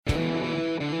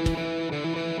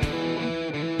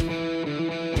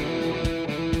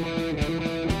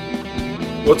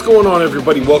What's going on,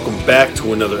 everybody? Welcome back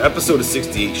to another episode of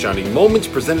 68 Shining Moments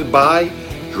presented by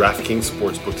DraftKings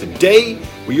Sportsbook. Today,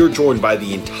 we are joined by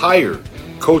the entire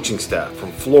coaching staff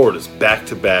from Florida's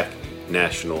back-to-back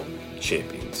national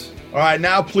champions. All right,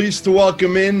 now pleased to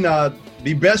welcome in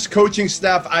the best coaching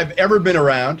staff I've ever been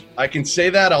around. I can say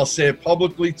that. I'll say it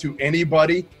publicly to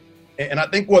anybody. And I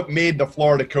think what made the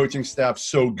Florida coaching staff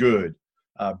so good,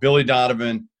 Billy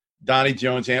Donovan, Donnie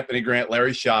Jones, Anthony Grant,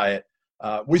 Larry Shyatt,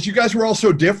 was you guys were all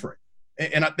so different.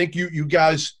 And I think you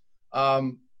guys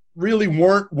really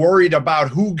weren't worried about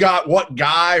who got what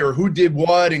guy or who did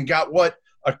what and got what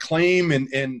acclaim and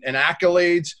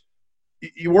accolades.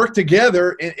 You worked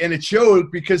together, and it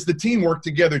showed because the team worked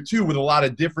together, too, with a lot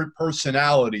of different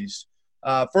personalities.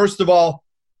 First of all,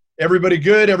 everybody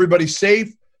good, everybody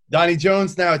safe. Donnie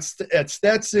Jones now at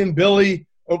Stetson, Billy,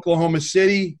 Oklahoma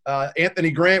City, Anthony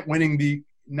Grant winning the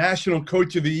National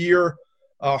Coach of the Year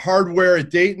hardware at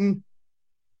Dayton.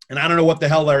 And I don't know what the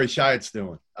hell Larry Shyatt's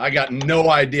doing. I got no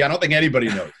idea. I don't think anybody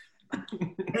knows.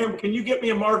 Hey, can you get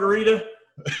me a margarita?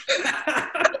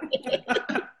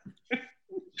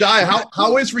 Shy,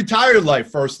 how is retired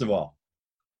life, first of all?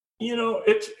 You know,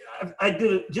 I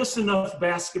did just enough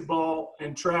basketball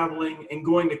and traveling and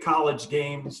going to college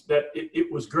games that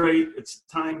it was great. It's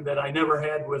time that I never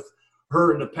had with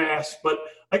her in the past. But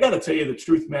I got to tell you the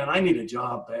truth, man, I need a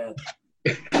job bad.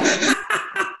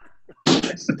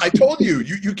 I told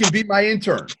you can be my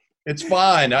intern. It's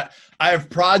fine. I have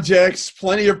projects,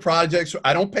 plenty of projects.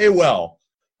 I don't pay well,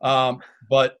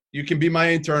 but you can be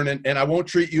my intern, and I won't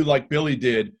treat you like Billy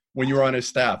did when you were on his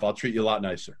staff. I'll treat you a lot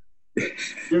nicer.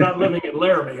 You're not living in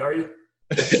Laramie, are you?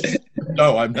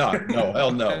 No, I'm not. No,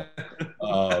 hell no.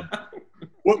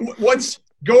 What's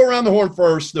go around the horn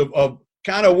first of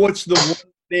kind of what's the one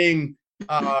thing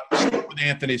with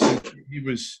Anthony, since he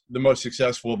was the most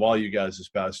successful of all you guys this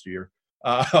past year,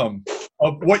 of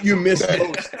what you missed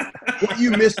most. What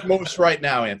you missed most right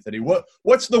now, Anthony?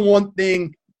 What's the one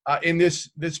thing in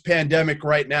this pandemic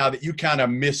right now that you kind of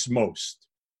miss most?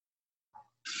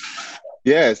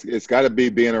 Yeah, it's got to be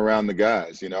being around the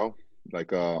guys,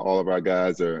 like all of our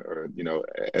guys are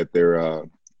at their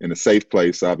in a safe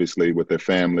place, obviously, with their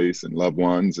families and loved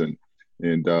ones. And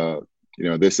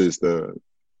this is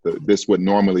this would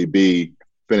normally be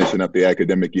finishing up the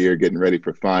academic year, getting ready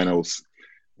for finals.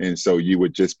 And so you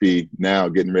would just be now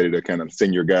getting ready to kind of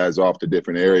send your guys off to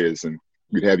different areas, and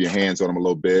you'd have your hands on them a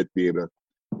little bit, be able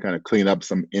to kind of clean up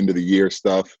some end of the year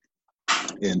stuff.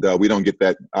 And we don't get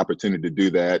that opportunity to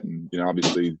do that. And,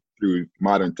 obviously through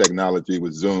modern technology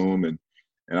with Zoom and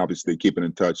obviously keeping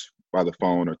in touch by the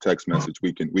phone or text message,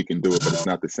 we can do it, but it's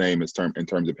not the same in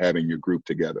terms of having your group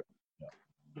together.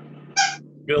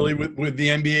 Billy, with the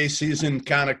NBA season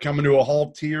kind of coming to a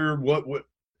halt here, what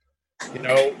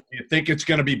you think it's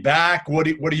going to be back? What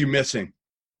are you missing?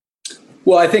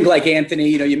 Well, I think like Anthony,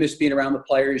 you miss being around the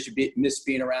players, miss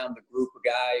being around the group of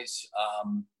guys.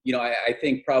 I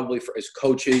think probably as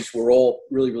coaches, we're all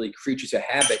really, really creatures of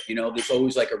habit. There's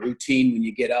always like a routine when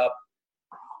you get up.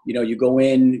 You go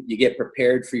in, you get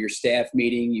prepared for your staff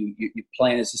meeting. You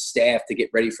plan as a staff to get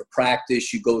ready for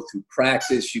practice. You go through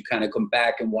practice. You kind of come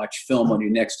back and watch film on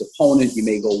your next opponent. You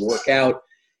may go work out.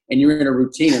 And you're in a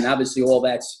routine, and obviously all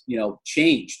that's,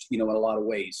 changed, in a lot of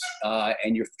ways.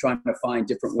 And you're trying to find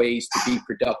different ways to be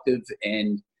productive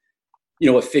and,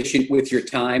 efficient with your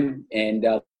time. And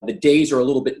the days are a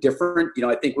little bit different.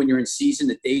 I think when you're in season,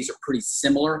 the days are pretty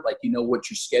similar. Like, what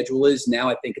your schedule is. Now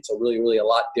I think it's really a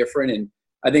lot different. And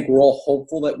I think we're all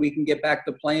hopeful that we can get back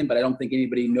to playing, but I don't think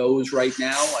anybody knows right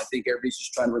now. I think everybody's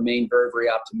just trying to remain very, very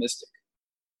optimistic.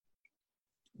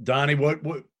 Donnie, what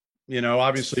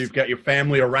obviously you've got your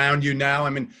family around you now. I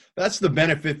mean, that's the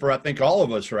benefit for, I think, all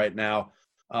of us right now.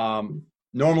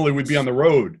 Normally we'd be on the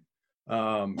road.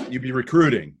 You'd be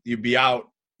recruiting. You'd be out,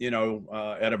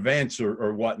 at events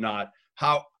or whatnot.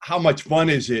 How much fun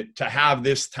is it to have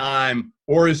this time,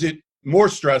 or is it more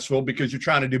stressful because you're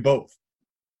trying to do both?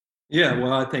 Yeah,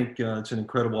 well, I think it's an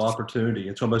incredible opportunity.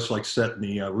 It's almost like setting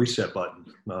the reset button.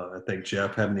 I think,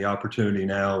 Jeff, having the opportunity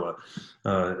now,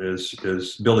 as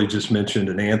Billy just mentioned,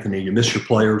 and Anthony, you miss your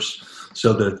players.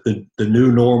 So the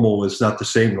new normal is not the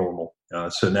same normal.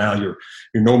 So now your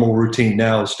normal routine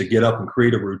now is to get up and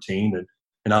create a routine.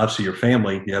 And obviously your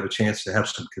family, you have a chance to have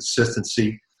some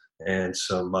consistency and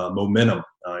some momentum.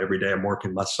 Every day I'm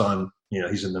working my son.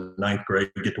 He's in the 9th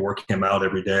grade. I get to work him out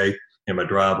every day in my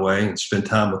driveway and spend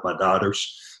time with my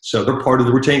daughters. So they're part of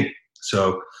the routine.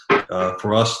 So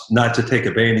for us not to take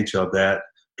advantage of that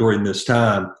during this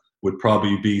time would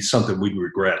probably be something we'd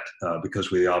regret because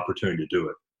we had the opportunity to do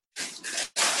it.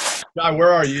 Guy,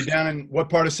 where are you? Down in what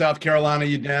part of South Carolina are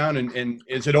you down? And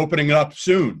is it opening up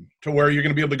soon to where you're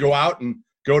going to be able to go out and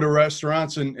go to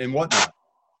restaurants and whatnot?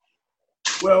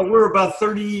 Well, we're about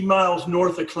 30 miles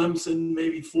north of Clemson,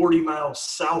 maybe 40 miles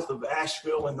south of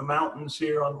Asheville in the mountains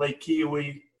here on Lake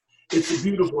Kiowee. It's a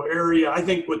beautiful area. I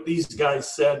think what these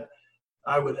guys said,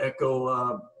 I would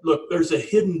echo. Look, there's a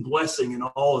hidden blessing in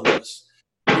all of this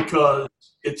because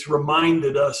it's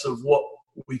reminded us of what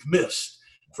we've missed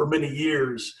for many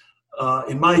years.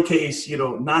 In my case,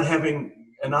 not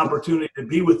having an opportunity to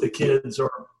be with the kids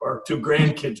or our two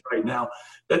grandkids right now,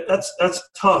 that's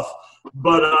tough.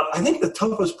 But I think the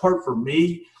toughest part for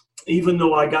me, even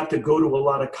though I got to go to a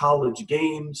lot of college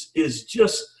games, is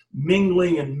just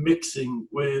mingling and mixing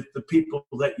with the people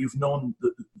that you've known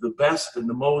the best and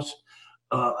the most.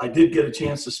 I did get a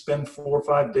chance to spend 4 or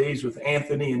 5 days with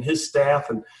Anthony and his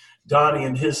staff and Donnie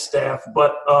and his staff,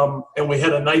 but and we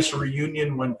had a nice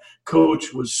reunion when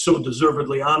Coach was so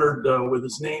deservedly honored with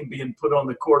his name being put on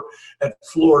the court at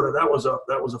Florida. That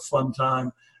was a fun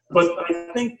time. But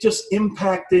I think just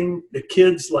impacting the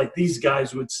kids, like these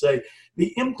guys would say,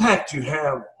 the impact you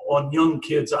have on young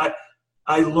kids.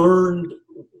 I learned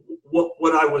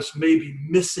what I was maybe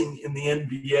missing in the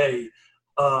NBA.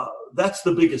 That's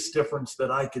the biggest difference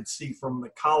that I could see from the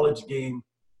college game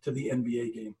to the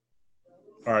NBA game.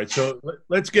 All right, so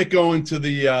let's get going to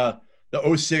the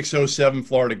 06-07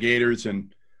 Florida Gators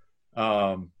and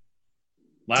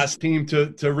last team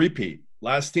to repeat.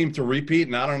 Last team to repeat,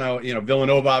 and I don't know,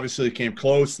 Villanova obviously came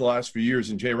close the last few years,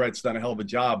 and Jay Wright's done a hell of a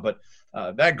job. But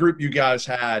that group you guys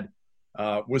had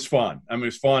was fun. I mean, it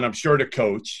was fun, I'm sure, to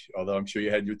coach, although I'm sure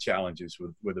you had your challenges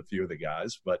with a few of the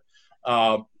guys. But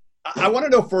I want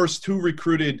to know first who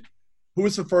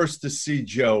was the first to see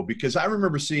Joe, because I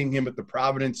remember seeing him at the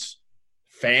Providence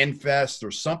Fan Fest or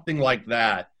something like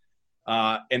that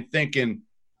and thinking,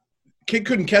 kid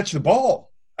couldn't catch the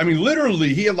ball. I mean,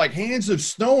 literally, he had like hands of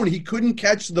stone. He couldn't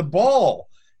catch the ball.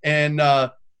 And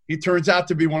he turns out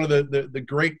to be one of the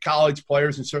great college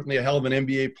players and certainly a hell of an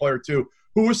NBA player too.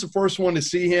 Who was the first one to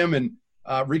see him? And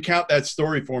recount that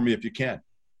story for me if you can.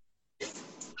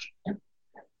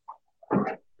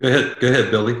 Go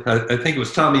ahead, Billy. I think it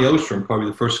was Tommy Ostrom, probably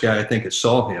the first guy I think that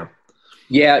saw him.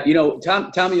 Yeah,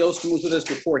 Tommy Ostrom was with us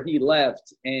before he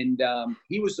left, and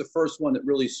he was the first one that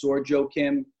really saw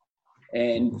Joakim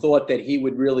and thought that he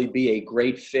would really be a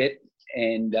great fit.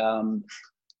 And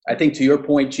I think to your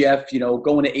point, Jeff,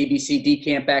 going to ABCD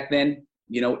camp back then,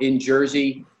 in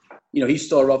Jersey, he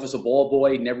started off as a ball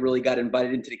boy, never really got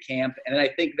invited into the camp. And I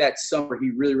think that summer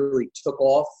he really, really took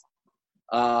off.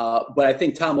 But I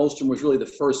think Tom Ostrom was really the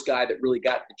first guy that really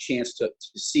got the chance to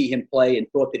see him play and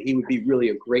thought that he would be really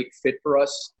a great fit for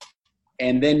us.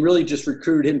 And then really just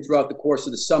recruited him throughout the course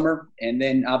of the summer and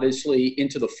then obviously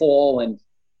into the fall. And,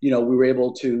 we were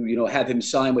able to, have him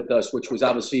sign with us, which was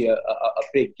obviously a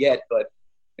big get. But,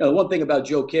 the one thing about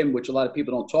Joakim, which a lot of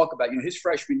people don't talk about, his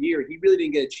freshman year, he really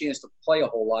didn't get a chance to play a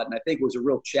whole lot. And I think it was a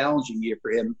real challenging year for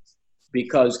him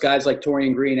because guys like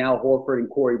Torian Green, Al Horford, and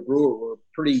Corey Brewer were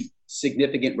pretty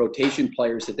significant rotation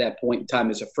players at that point in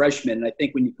time as a freshman. And I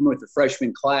think when you come in with a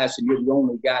freshman class and you're the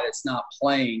only guy that's not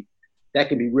playing, that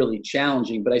can be really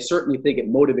challenging. But I certainly think it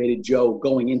motivated Joe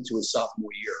going into his sophomore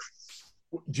year.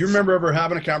 Do you remember ever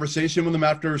having a conversation with him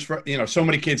after his, so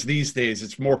many kids these days,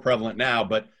 it's more prevalent now,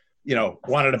 but,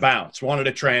 wanted to bounce, wanted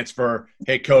to transfer.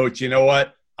 Hey, coach, you know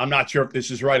what? I'm not sure if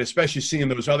this is right, especially seeing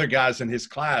those other guys in his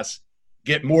class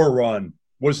get more run.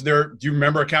 Do you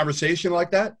remember a conversation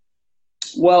like that?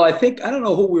 Well, I don't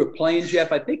know who we were playing,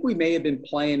 Jeff. I think we may have been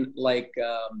playing I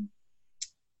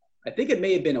think it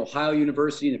may have been Ohio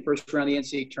University in the first round of the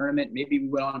NCAA tournament. Maybe we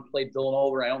went on and played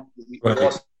Villanova. We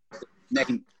lost the neck.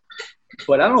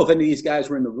 But I don't know if any of these guys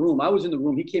were in the room. I was in the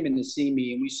room. He came in to see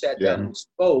me, and we sat down and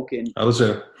spoke. And I was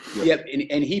there. Yep.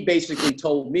 And he basically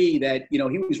told me that, he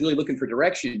was really looking for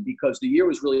direction because the year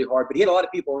was really hard. But he had a lot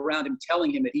of people around him telling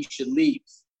him that he should leave.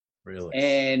 Really?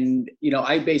 And,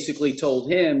 I basically told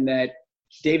him that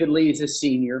David Lee is a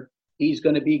senior. He's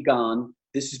going to be gone.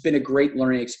 This has been a great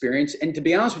learning experience. And to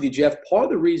be honest with you, Jeff, part of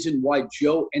the reason why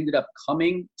Joe ended up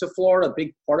coming to Florida, a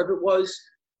big part of it was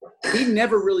he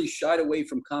never really shied away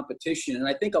from competition. And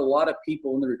I think a lot of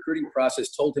people in the recruiting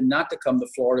process told him not to come to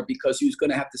Florida because he was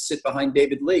going to have to sit behind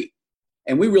David Lee.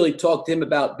 And we really talked to him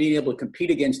about being able to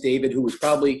compete against David, who was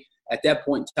probably at that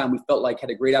point in time we felt like had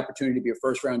a great opportunity to be a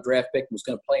first-round draft pick and was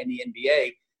going to play in the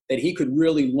NBA, that he could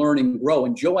really learn and grow.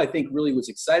 And Joe, I think, really was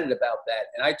excited about that.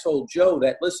 And I told Joe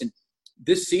that, listen,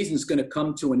 this season's going to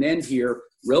come to an end here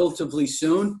relatively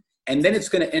soon, and then it's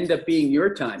going to end up being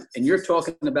your time. And you're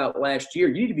talking about last year.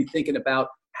 You need to be thinking about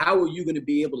how are you going to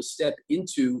be able to step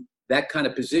into that kind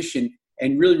of position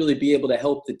and really, really be able to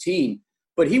help the team.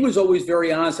 But he was always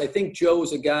very honest. I think Joe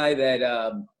is a guy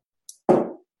that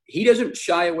he doesn't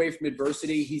shy away from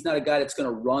adversity. He's not a guy that's going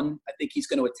to run. I think he's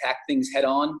going to attack things head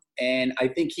on. And I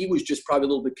think he was just probably a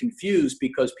little bit confused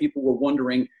because people were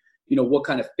wondering, what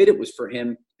kind of fit it was for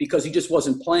him because he just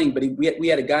wasn't playing. But we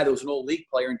had a guy that was an old league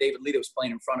player, and David Lee, that was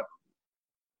playing in front of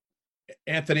him.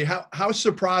 Anthony, how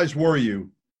surprised were you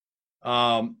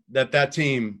that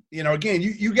team, again,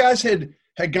 you guys had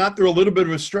gone through a little bit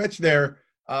of a stretch there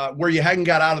where you hadn't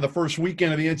got out of the first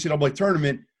weekend of the NCAA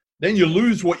tournament. Then you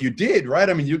lose what you did, right?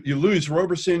 I mean, you lose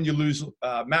Roberson, you lose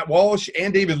Matt Walsh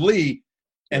and David Lee,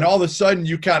 and all of a sudden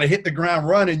you kind of hit the ground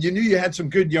running. You knew you had some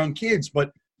good young kids,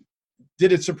 but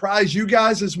did it surprise you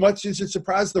guys as much as it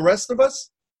surprised the rest of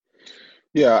us?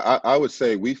 Yeah, I would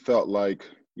say we felt like,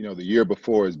 the year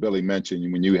before, as Billy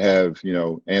mentioned, when you have,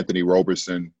 Anthony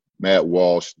Roberson, Matt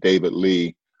Walsh, David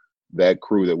Lee, that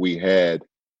crew that we had,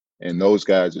 and those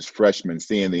guys as freshmen,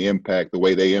 seeing the impact, the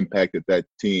way they impacted that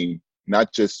team,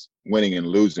 not just winning and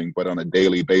losing, but on a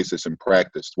daily basis in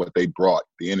practice, what they brought,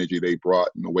 the energy they brought,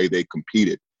 and the way they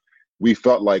competed. We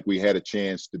felt like we had a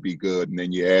chance to be good. And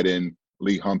then you add in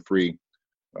Lee Humphrey,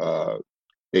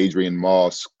 Adrian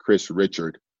Moss, Chris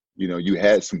Richard. You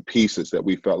had some pieces that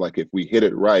we felt like if we hit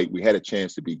it right, we had a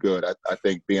chance to be good. I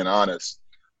think, being honest,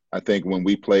 when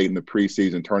we played in the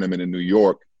preseason tournament in New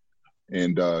York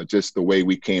and just the way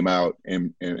we came out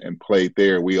and played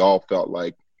there, we all felt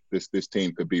like this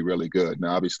team could be really good.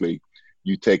 Now, obviously,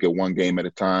 you take it one game at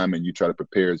a time and you try to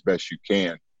prepare as best you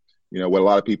can. What a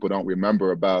lot of people don't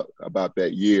remember about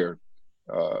that year,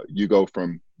 you go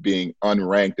from being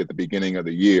unranked at the beginning of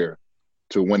the year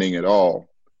to winning it all.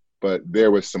 But there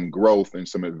was some growth and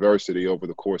some adversity over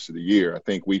the course of the year. I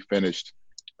think we finished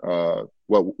what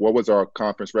was our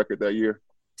conference record that year?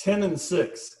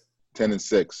 10-6.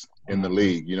 10-6 in the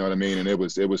league. You know what I mean? And it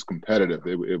was competitive.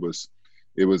 It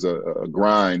was a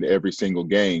grind every single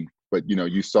game. But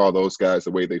you saw those guys,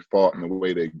 the way they fought and the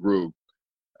way they grew.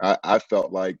 I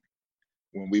felt like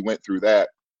when we went through that,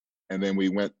 and then we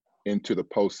went into the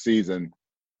postseason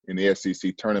in the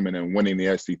SEC tournament and winning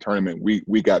the SEC tournament,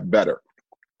 we got better.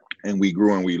 And we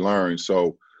grew and we learned.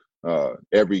 So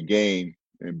every game,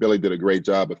 and Billy did a great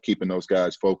job of keeping those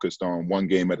guys focused on one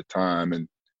game at a time and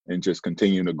just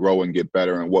continuing to grow and get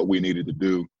better and what we needed to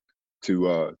do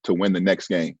to win the next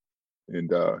game.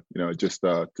 And, just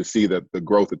to see that the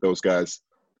growth that those guys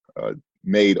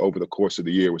made over the course of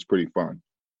the year was pretty fun.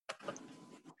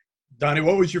 Donnie,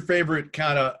 what was your favorite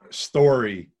kind of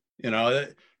story? Kind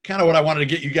of what I wanted to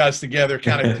get you guys together,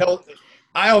 kind of tell –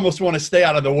 I almost want to stay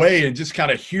out of the way and just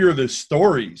kind of hear the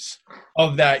stories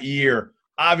of that year.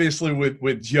 Obviously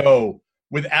with Joe,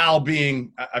 with Al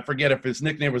being, I forget if his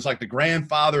nickname was like the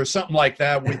grandfather or something like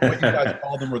that, what you guys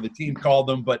called him or the team called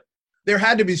them. But there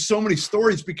had to be so many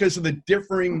stories because of the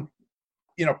differing,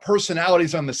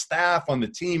 personalities on the staff, on the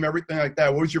team, everything like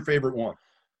that. What was your favorite one?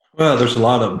 Well, there's a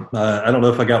lot of them. I don't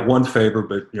know if I got one favorite,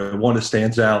 but one that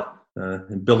stands out,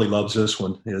 and Billy loves this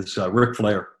one, is Ric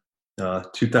Flair.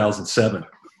 2007.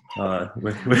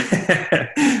 We're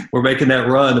making that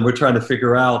run and we're trying to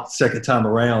figure out second time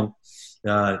around.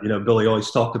 Billy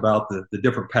always talked about the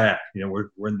different path. We're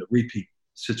in the repeat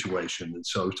situation. And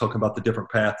so we're talking about the different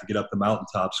path to get up the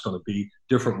mountaintop is going to be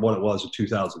different from what it was in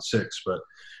 2006. But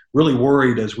really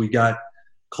worried as we got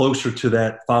closer to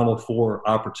that Final Four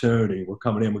opportunity. We're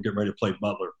coming in, we're getting ready to play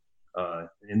Butler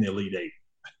in the Elite Eight.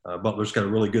 Butler's got a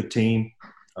really good team.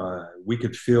 We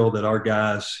could feel that our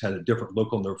guys had a different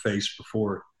look on their face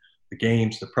before the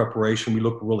games, the preparation. We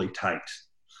looked really tight.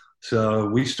 So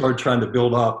we started trying to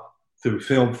build up through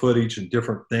film footage and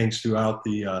different things throughout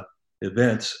the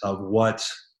events of what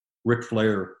Ric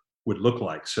Flair would look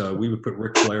like. So we would put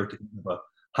Ric Flair to a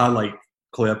highlight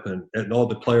clip, and all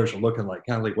the players are looking like,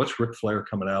 golly, what's Ric Flair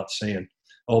coming out saying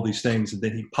all these things? And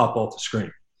then he'd pop off the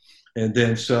screen. And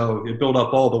then so it built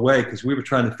up all the way because we were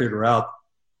trying to figure out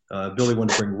Billy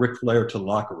wanted to bring Ric Flair to the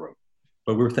locker room.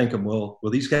 But we were thinking, well,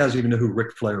 these guys even know who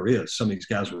Ric Flair is. Some of these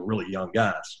guys were really young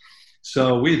guys.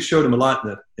 So we had showed him a lot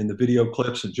in the video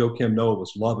clips, and Joe Kim Noah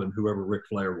was loving whoever Ric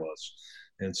Flair was.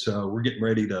 And so we're getting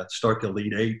ready to start the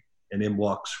Elite Eight, and in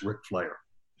walks Ric Flair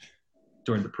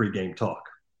during the pregame talk.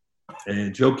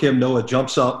 And Joe Kim Noah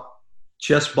jumps up,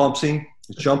 chest bumps him,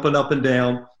 jumping up and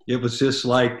down. It was just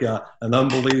like an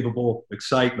unbelievable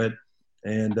excitement.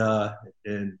 And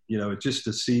just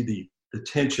to see the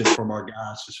tension from our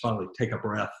guys just finally take a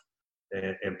breath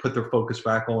and put their focus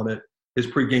back on it. His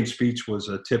pregame speech was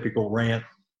a typical rant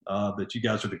that you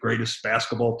guys are the greatest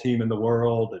basketball team in the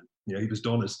world. And, he was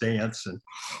doing his dance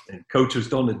and coach was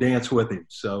doing the dance with him.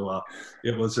 So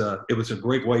it was a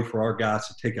great way for our guys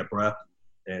to take a breath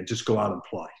and just go out and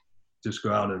play. Just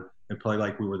go out and play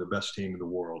like we were the best team in the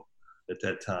world at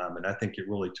that time. And I think it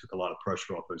really took a lot of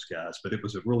pressure off those guys. But it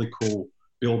was a really cool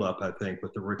build-up, I think,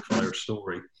 with the Ric Flair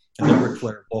story. And then Ric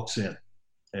Flair walks in,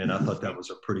 and I thought that was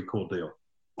a pretty cool deal.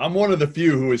 I'm one of the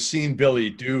few who has seen Billy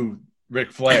do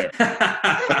Ric Flair.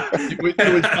 It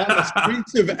was on the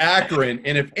streets of Akron,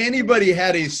 and if anybody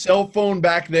had a cell phone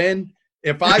back then,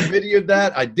 if I videoed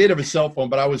that, I did have a cell phone,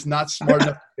 but I was not smart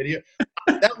enough to video.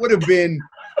 That would have been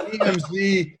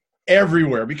TMZ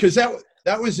everywhere, because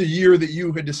that was a year that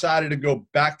you had decided to go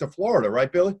back to Florida,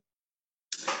 right, Billy?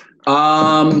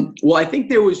 Well, I think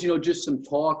there was, just some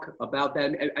talk about that.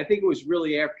 And I think it was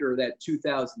really after that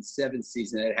 2007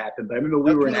 season that happened. But I remember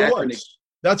we were in Akron.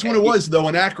 That's when it was, though,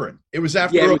 in Akron. It was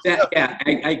after.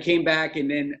 I came back, and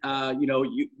then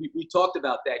we talked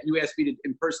about that. You asked me to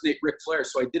impersonate Ric Flair,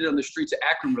 so I did it on the streets of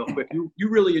Akron real quick. You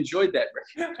really enjoyed that, Rick.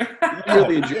 You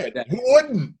really enjoyed that. Who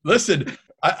wouldn't? Listen,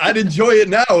 I'd enjoy it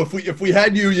now if we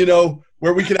had you,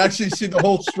 where we could actually see the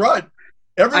whole strut.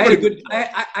 Everybody.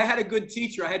 I had a good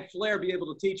teacher. I had Flair be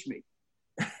able to teach me.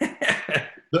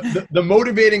 The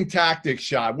motivating tactics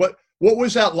shot. What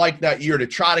was that like that year to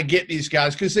try to get these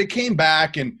guys? Because they came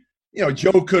back and,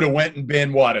 Joe could have went and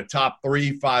been, a top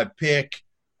 3-5 pick.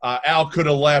 Al could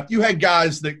have left. You had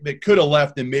guys that could have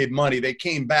left and made money. They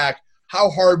came back. How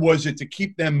hard was it to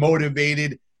keep them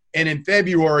motivated? And in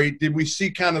February, did we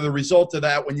see kind of the result of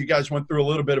that when you guys went through a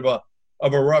little bit of a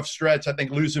rough stretch? I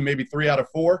think losing maybe 3 out of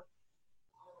 4.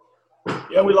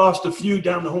 Yeah, we lost a few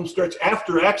down the home stretch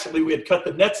after actually we had cut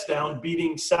the nets down,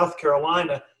 beating South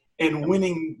Carolina and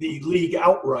winning the league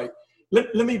outright.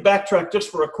 Let me backtrack just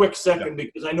for a quick second,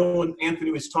 because I know when Anthony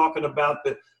was talking about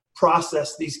the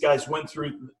process these guys went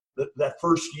through that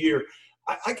first year,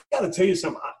 I got to tell you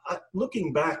something.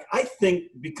 Looking back, I think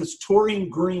because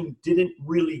Torian Green didn't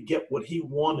really get what he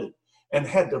wanted and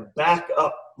had to back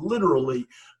up literally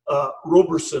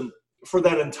Roberson for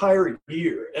that entire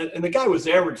year. And the guy was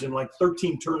averaging like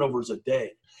 13 turnovers a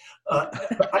day.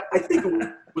 I think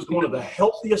it was one of the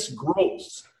healthiest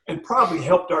growths and probably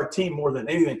helped our team more than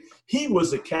anything. He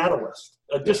was a catalyst.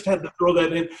 I just had to throw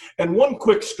that in. And one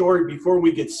quick story before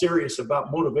we get serious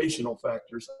about motivational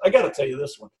factors. I got to tell you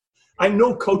this one. I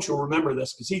know Coach will remember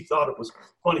this because he thought it was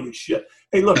funny as shit.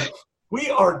 Hey, look,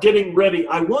 we are getting ready.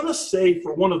 I want to say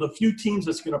for one of the few teams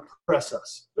that's going to press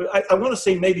us. I want to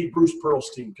say maybe Bruce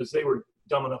Pearl's team, because they were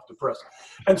dumb enough to press.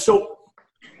 And so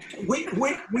we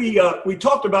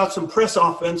talked about some press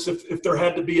offense if there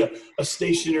had to be a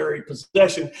stationary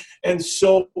possession. And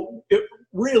so it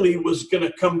really was going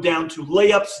to come down to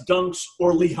layups, dunks,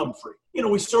 or Lee Humphrey.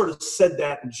 We sort of said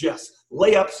that in jest.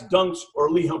 Layups, dunks, or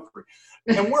Lee Humphrey.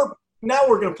 And now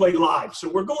we're going to play live. So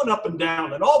we're going up and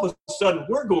down, and all of a sudden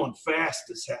we're going fast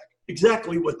as heck,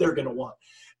 exactly what they're going to want.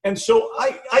 And so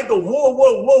I go,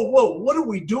 whoa, what are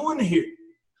we doing here?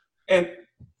 And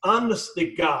honest to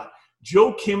God,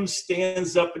 Joe Kim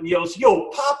stands up and yells, yo,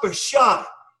 pop a shot.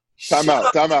 Time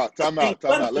out.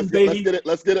 Let's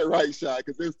get it right, Shy,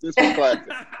 because this was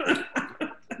classic.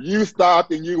 You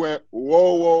stopped and you went,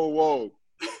 whoa.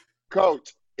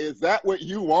 Coach, is that what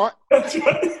you want? That's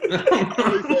right. He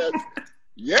said,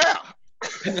 yeah.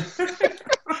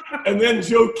 And then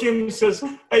Joe Kim says,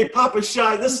 hey, Papa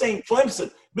Shy, this ain't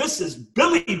Clemson. This is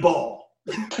Billy Ball.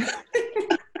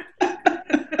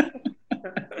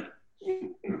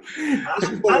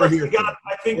 Honestly, God,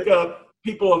 I think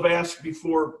people have asked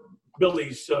before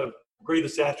Billy's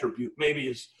greatest attribute,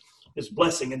 maybe his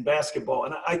blessing in basketball.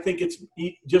 And I think it's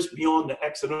just beyond the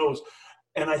X and O's.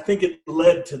 And I think it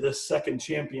led to this second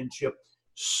championship.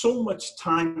 So much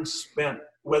time spent,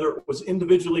 whether it was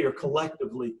individually or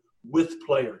collectively, with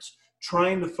players,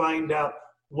 trying to find out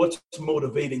what's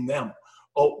motivating them.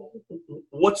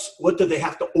 What do they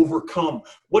have to overcome?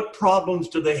 What problems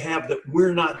do they have that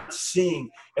we're not seeing?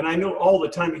 And I know all the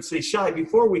time you'd say, Shy,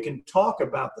 before we can talk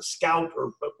about the scout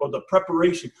or the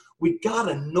preparation, we got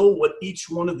to know what each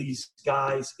one of these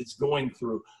guys is going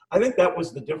through. I think that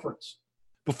was the difference.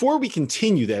 Before we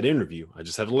continue that interview, I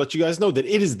just have to let you guys know that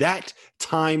it is that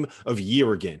time of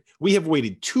year again. We have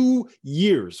waited 2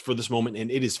 years for this moment,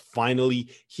 and it is finally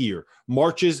here.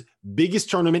 March's biggest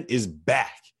tournament is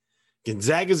back.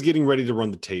 Gonzaga's getting ready to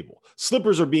run the table.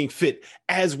 Slippers are being fit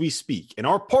as we speak. And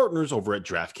our partners over at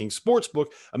DraftKings Sportsbook,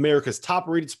 America's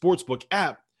top-rated sportsbook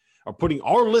app, are putting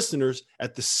our listeners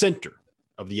at the center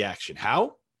of the action.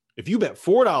 How? If you bet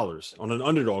 $4 on an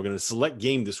underdog in a select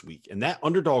game this week and that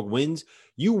underdog wins,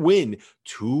 you win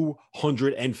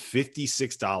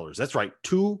 $256. That's right,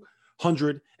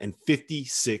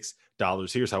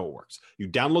 $256. Here's how it works. You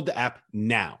download the app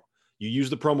now. You use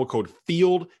the promo code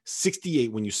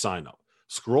FIELD68 when you sign up.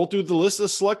 Scroll through the list of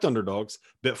select underdogs,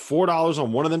 bet $4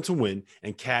 on one of them to win,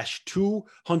 and cash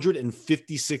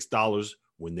 $256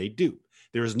 when they do.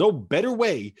 There is no better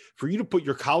way for you to put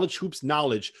your college hoops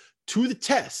knowledge to the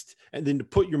test and then to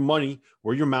put your money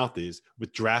where your mouth is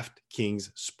with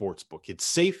DraftKings Sportsbook. It's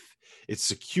safe, it's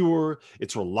secure,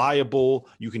 it's reliable.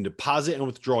 You can deposit and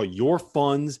withdraw your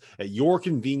funds at your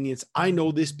convenience. I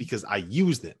know this because I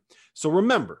use them. So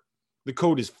remember, the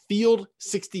code is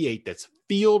FIELD68. That's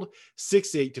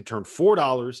FIELD68 to turn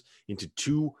 $4 into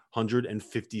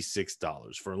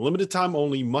 $256. For a limited time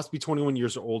only, you must be 21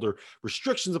 years or older.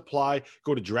 Restrictions apply.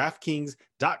 Go to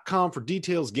DraftKings.com for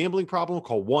details. Gambling problem?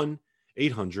 Call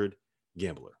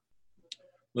 1-800-GAMBLER.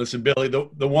 Listen, Billy,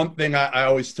 the one thing I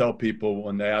always tell people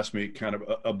when they ask me kind of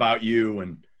about you,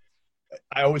 and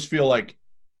I always feel like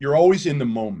you're always in the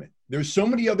moment. There's so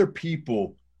many other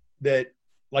people that,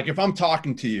 like if I'm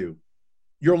talking to you,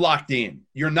 you're locked in.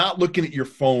 You're not looking at your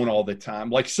phone all the time.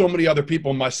 Like so many other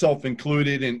people, myself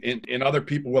included, and other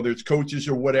people, whether it's coaches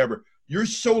or whatever, you're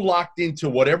so locked into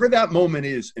whatever that moment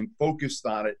is and focused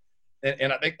on it.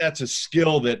 And I think that's a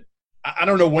skill that I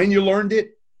don't know when you learned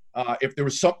it, if there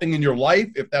was something in your life,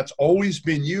 if that's always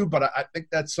been you, but I think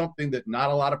that's something that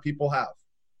not a lot of people have.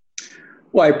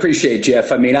 Well, I appreciate it,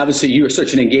 Jeff. I mean, obviously you are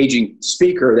such an engaging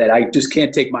speaker that I just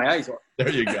can't take my eyes off. There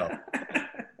you go.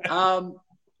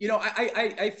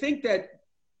 I think that,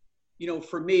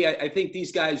 for me, I think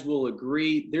these guys will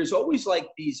agree. There's always like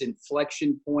these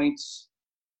inflection points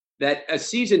that a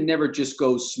season never just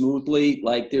goes smoothly.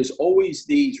 Like there's always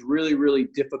these really, really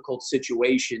difficult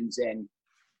situations. And,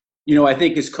 I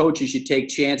think as coaches, you take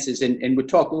chances. And we'll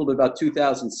talk a little bit about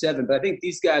 2007, but I think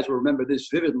these guys will remember this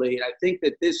vividly. And I think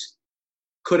that this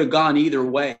could have gone either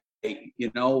way, We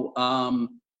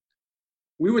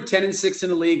were 10-6 in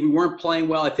the league. We weren't playing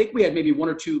well. I think we had maybe one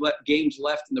or two games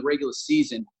left in the regular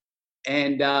season.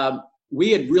 And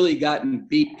we had really gotten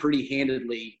beat pretty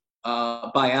handedly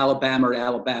by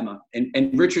Alabama.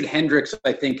 And Richard Hendricks,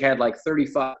 I think, had like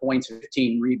 35 points and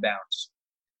 15 rebounds.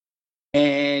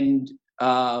 And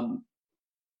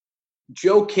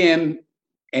Joe Kim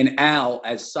and Al,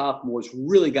 as sophomores,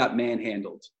 really got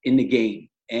manhandled in the game.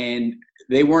 And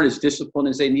they weren't as disciplined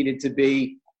as they needed to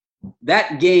be.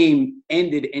 That game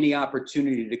ended any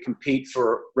opportunity to compete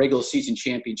for regular season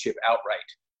championship outright.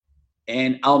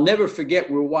 And I'll never forget,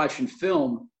 we were watching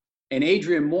film, and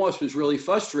Adrian Moss was really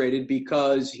frustrated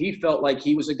because he felt like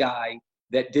he was a guy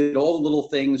that did all the little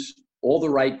things, all the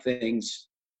right things,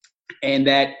 and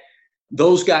that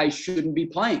those guys shouldn't be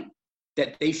playing,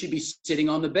 that they should be sitting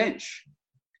on the bench.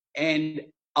 And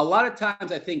a lot of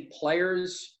times I think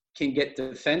players can get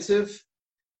defensive.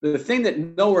 The thing that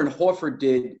Noah and Horford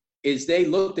did is they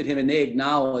looked at him and they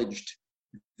acknowledged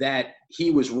that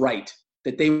he was right,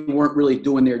 that they weren't really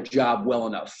doing their job well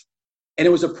enough. And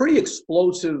it was a pretty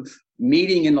explosive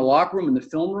meeting in the locker room, in the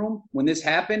film room, when this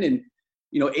happened. And,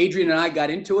 Adrian and I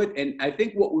got into it. And I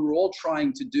think what we were all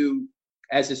trying to do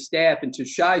as a staff, and to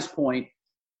Shai's point,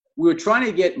 we were trying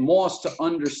to get Moss to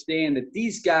understand that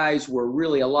these guys were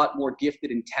really a lot more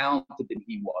gifted and talented than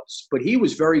he was. But he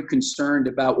was very concerned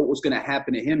about what was going to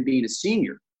happen to him being a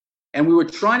senior. And we were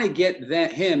trying to get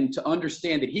him to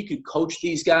understand that he could coach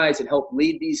these guys and help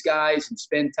lead these guys and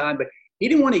spend time. But he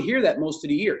didn't want to hear that most of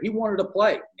the year. He wanted to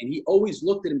play. And he always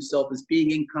looked at himself as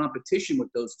being in competition with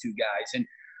those two guys. And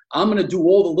I'm going to do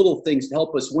all the little things to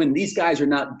help us win. These guys are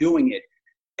not doing it.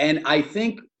 And I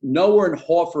think Noah and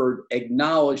Horford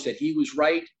acknowledged that he was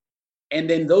right. And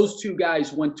then those two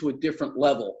guys went to a different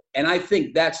level. And I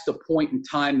think that's the point in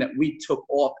time that we took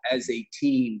off as a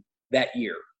team that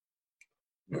year.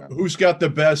 Yeah. Who's got the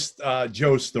best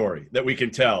Joe story that we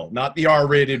can tell? Not the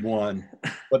R-rated one,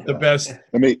 but the best.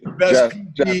 Let me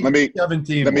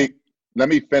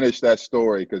finish that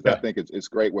story because I think it's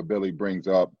great what Billy brings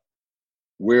up.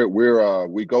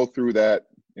 We go through that,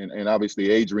 and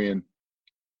obviously Adrian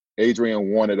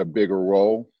wanted a bigger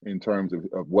role in terms of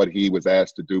what he was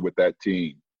asked to do with that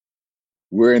team.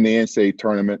 We're in the NCAA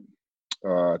tournament,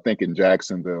 I think in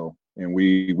Jacksonville, and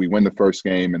we win the first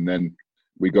game, and then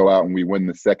we go out and we win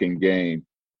the second game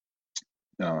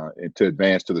to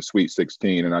advance to the Sweet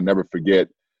 16. And I'll never forget,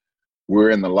 we're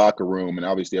in the locker room, and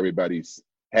obviously everybody's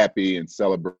happy and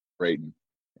celebrating.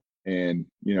 And,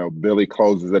 Billy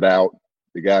closes it out.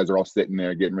 The guys are all sitting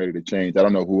there getting ready to change. I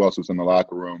don't know who else was in the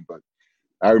locker room, but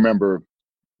I remember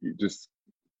you just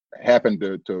happened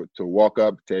to walk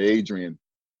up to Adrian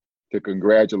to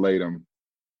congratulate him,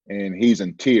 and he's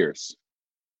in tears.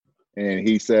 And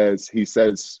he says,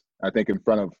 I think in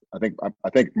front of, I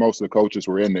think most of the coaches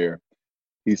were in there.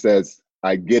 He says,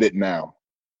 "I get it now."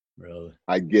 Really?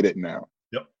 I get it now.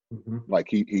 Yep. Mm-hmm. Like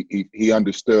he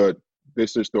understood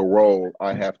this is the role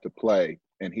I have to play.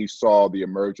 And he saw the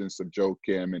emergence of Joe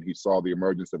Kim, and he saw the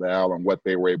emergence of Al and what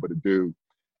they were able to do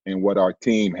and what our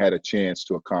team had a chance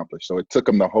to accomplish. So it took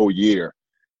him the whole year,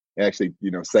 actually,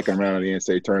 second round of the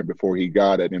NCAA tournament before he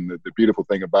got it. And the beautiful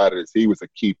thing about it is he was a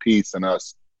key piece in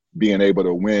us being able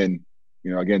to win,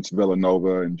 against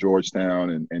Villanova and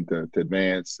Georgetown and to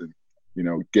advance and,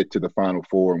 get to the Final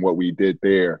Four and what we did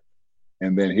there.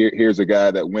 And then here's a guy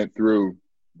that went through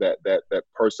that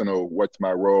personal, what's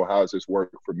my role, how does this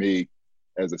work for me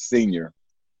as a senior,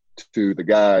 to the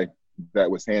guy that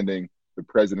was handing the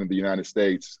President of the United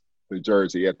States the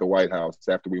jersey at the White House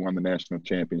after we won the national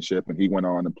championship, and he went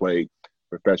on and played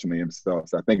professionally himself.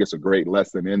 So I think it's a great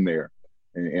lesson in there,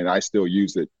 and I still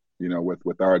use it,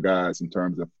 with our guys in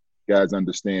terms of guys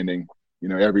understanding,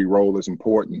 every role is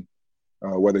important,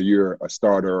 whether you're a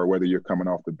starter or whether you're coming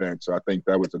off the bench. So I think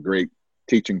that was a great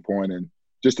teaching point, and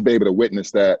just to be able to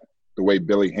witness that, the way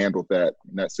Billy handled that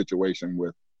in that situation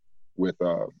with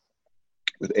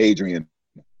Adrian,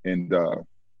 and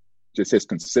just his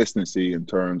consistency in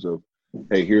terms of,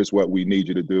 hey, here's what we need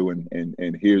you to do,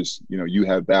 and here's, you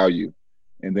have value,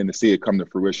 and then to see it come to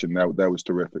fruition, that was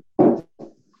terrific.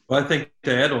 Well, I think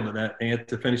to add on to that, and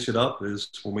to finish it up, is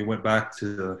when we went back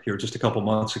to here just a couple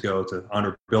months ago to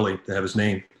honor Billy, to have his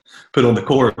name put on the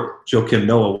court, Joakim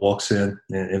Noah walks in,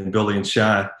 and Billy and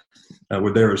Shai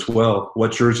were there as well.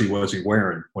 What jersey was he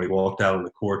wearing when he walked out on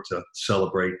the court to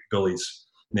celebrate Billy's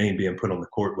name being put on the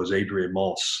court? Was Adrian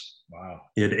Moss. Wow.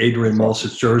 He had Adrian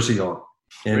Moss's jersey on.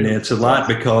 And it's a lot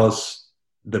because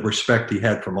the respect he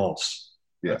had for Moss.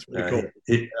 Yeah, that's pretty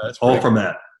cool. All from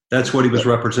that. That's what he was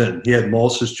representing. He had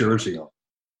Moss's jersey on.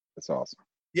 That's awesome.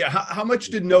 Yeah, how much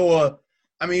did Noah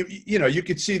 – I mean, you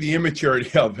could see the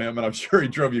immaturity of him, and I'm sure he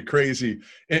drove you crazy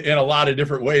in a lot of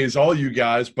different ways, all you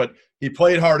guys, but he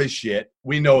played hard as shit.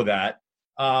 We know that.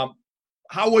 How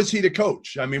was he to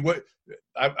coach? I mean,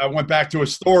 I went back to a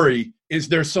story. Is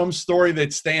there some story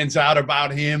that stands out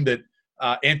about him that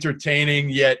entertaining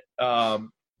yet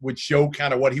would show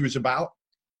kind of what he was about?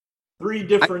 Three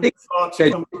different thoughts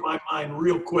come to my mind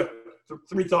real quick.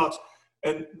 Three thoughts,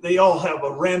 and they all have a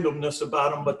randomness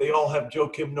about them, but they all have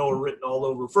Joakim Noah written all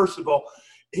over. First of all,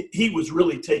 he was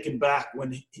really taken back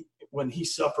when he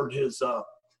suffered his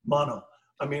mono.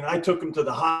 I mean, I took him to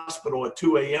the hospital at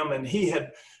 2 a.m., and he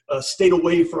had stayed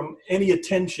away from any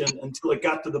attention until it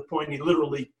got to the point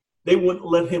they wouldn't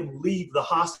let him leave the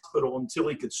hospital until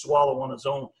he could swallow on his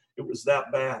own. It was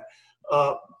that bad.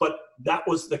 But that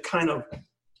was the kind of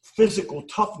physical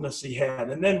toughness he had.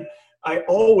 And then I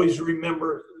always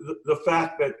remember the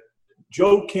fact that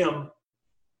Joe Kim,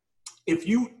 if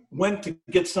you went to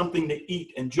get something to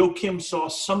eat and Joe Kim saw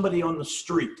somebody on the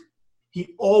street,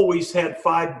 he always had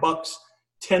 $5,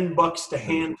 $10 to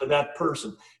hand to that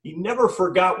person. He never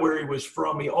forgot where he was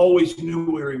from. He always knew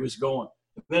where he was going.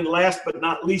 And then last but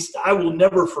not least, I will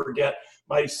never forget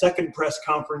my second press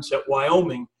conference at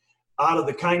Wyoming. Out of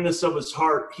the kindness of his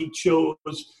heart, he chose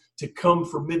to come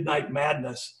for Midnight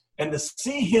Madness. And to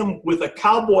see him with a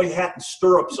cowboy hat and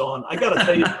stirrups on, I got to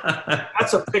tell you,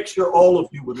 that's a picture all of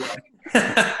you would like.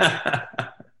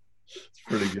 It's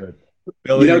pretty good.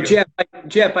 Billy, Jeff,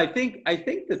 I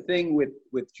think the thing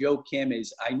with Joe Kim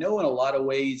is, I know in a lot of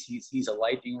ways he's a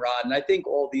lightning rod, and I think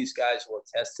all these guys will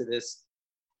attest to this.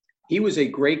 He was a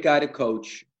great guy to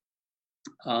coach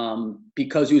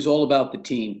because he was all about the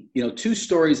team. Two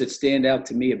stories that stand out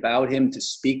to me about him, to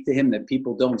speak to him, that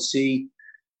people don't see.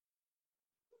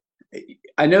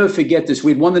 I never forget this.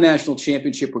 We'd won the national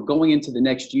championship. We're going into the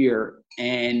next year,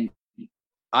 and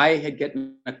I had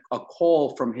gotten a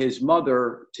call from his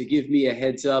mother to give me a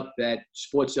heads up that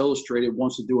Sports Illustrated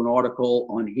wants to do an article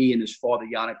on he and his father,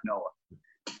 Yannick Noah.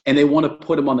 And they want to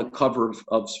put him on the cover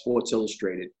of Sports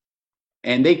Illustrated.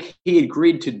 And he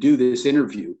agreed to do this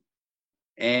interview.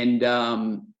 And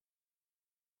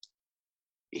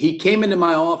he came into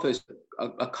my office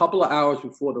a couple of hours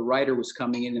before the writer was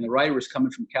coming in, and the writer was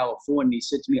coming from California. And he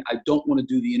said to me, "I don't want to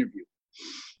do the interview."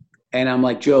 And I'm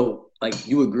like, "Joe,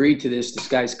 you agreed to this. This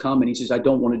guy's coming." He says, "I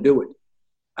don't want to do it."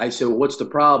 I said, "Well, what's the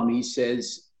problem?" He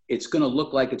says, "It's going to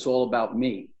look like it's all about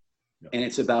me, and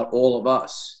it's about all of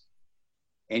us."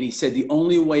 And he said, "The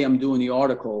only way I'm doing the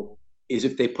article is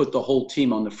if they put the whole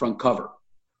team on the front cover."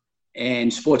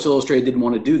 And Sports Illustrated didn't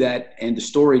want to do that, and the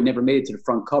story never made it to the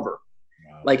front cover.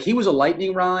 Wow. He was a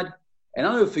lightning rod. And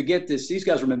I'll never forget this. These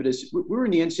guys remember this. We were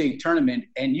in the NCAA tournament,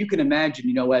 and you can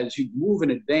imagine, as you move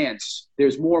in advance,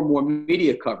 there's more and more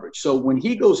media coverage. So when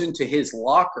he goes into his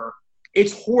locker,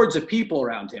 it's hordes of people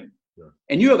around him. Sure.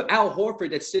 And you have Al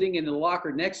Horford that's sitting in the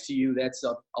locker next to you that's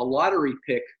a lottery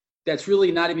pick that's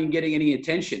really not even getting any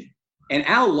attention. And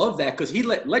Al loved that because he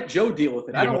let Joe deal with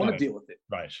it. I don't want to deal with it.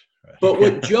 Right. But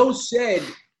what Joe said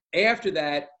after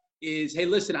that is, hey,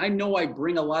 listen, I know I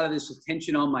bring a lot of this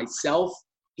attention on myself.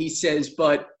 He says,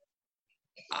 but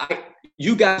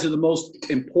you guys are the most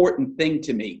important thing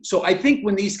to me. So I think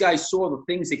when these guys saw the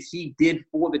things that he did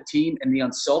for the team and the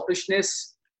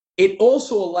unselfishness, it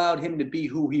also allowed him to be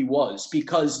who he was,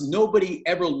 because nobody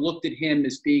ever looked at him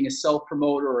as being a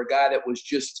self-promoter or a guy that was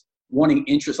just wanting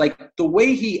interest. Like the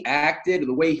way he acted,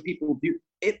 the way people do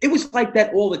it was like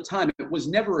that all the time. It was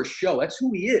never a show. That's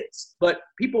who he is. But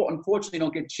people, unfortunately,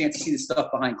 don't get a chance to see the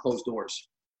stuff behind closed doors.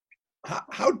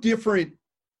 How different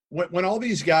when all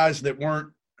these guys that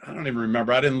weren't, I don't even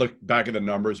remember. I didn't look back at the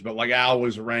numbers, but like Al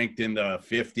was ranked in the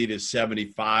 50 to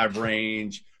 75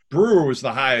 range. Brewer was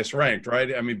the highest ranked,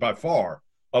 right? I mean, by far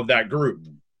of that group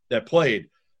that played.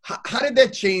 How did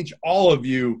that change all of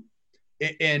you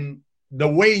in the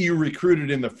way you recruited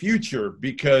in the future?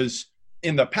 Because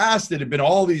in the past, it had been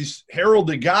all these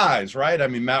heralded guys, right? I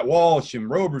mean, Matt Walsh and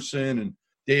Roberson and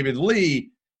David Lee,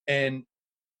 and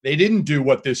they didn't do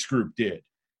what this group did.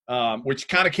 Which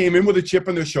kind of came in with a chip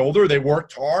on their shoulder. They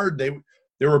worked hard. They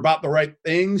were about the right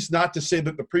things. Not to say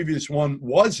that the previous one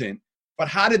wasn't, but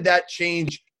how did that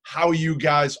change how you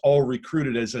guys all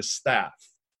recruited as a staff?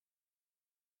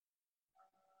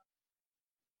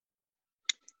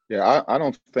 Yeah, I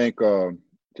don't think,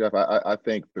 Jeff, I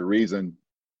think the reason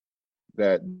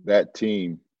that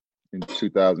team in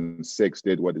 2006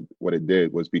 did what it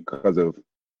did was because of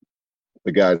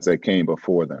the guys that came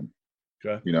before them.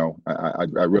 Okay. You know,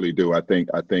 I really do. I think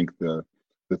the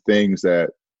things that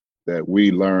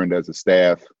we learned as a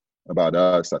staff about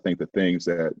us, I think the things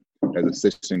that as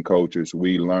assistant coaches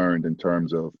we learned in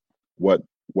terms of what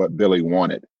Billy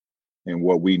wanted and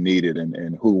what we needed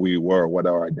and who we were, what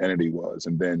our identity was.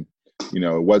 And then, you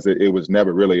know, it was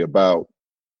never really about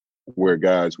where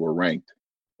guys were ranked.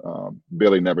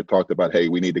 Billy never talked about, hey,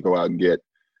 we need to go out and get,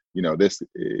 you know, this,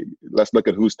 let's look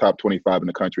at who's top 25 in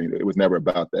the country. It was never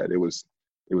about that. It was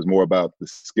more about the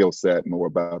skill set, more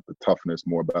about the toughness,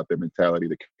 more about their mentality,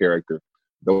 the character,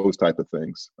 those type of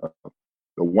things.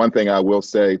 The one thing I will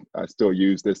say, I still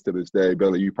use this to this day,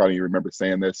 Billy, you probably remember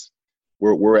saying this.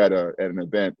 We're at an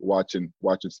event watching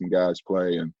some guys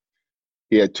play, and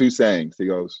he had two sayings. He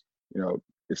goes, you know,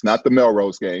 it's not the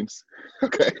Melrose games,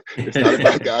 okay? It's not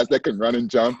about guys that can run and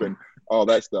jump and all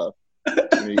that stuff.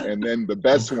 And then the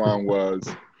best one was,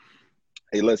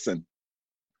 hey, listen,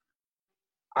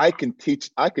 I can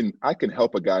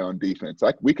help a guy on defense.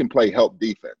 We can play help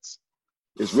defense.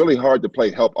 It's really hard to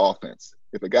play help offense.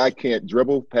 If a guy can't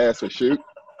dribble, pass, or shoot,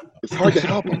 it's hard to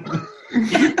help him.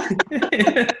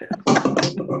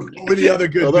 What are the other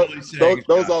good Billy sayings?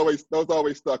 Those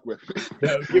always stuck with me.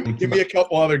 Yeah, give me a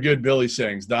couple other good Billy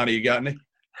sayings. Donnie, you got any?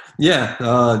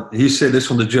 Yeah, he said this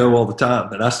one to Joe all the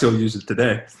time, and I still use it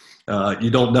today.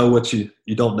 You don't know what you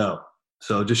don't know.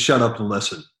 So just shut up and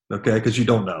listen, okay? Because you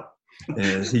don't know.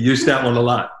 And he used that one a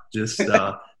lot, just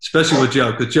especially with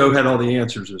Joe, because Joe had all the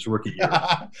answers his rookie year.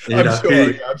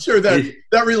 I'm sure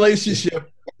that relationship,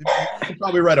 you could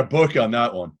probably write a book on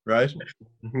that one, right?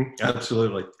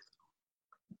 Absolutely.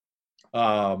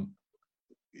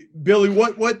 Billy,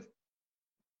 what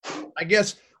I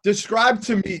guess describe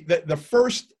to me that the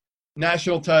first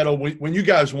national title when you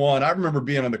guys won. I remember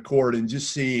being on the court and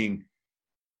just seeing.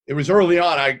 It was early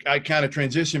on. I kind of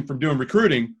transitioned from doing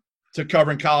recruiting to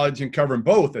covering college and covering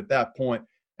both at that point.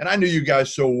 And I knew you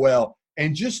guys so well.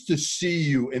 And just to see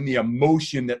you and the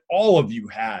emotion that all of you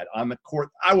had on the court,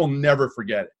 I will never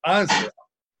forget it. Honestly,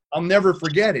 I'll never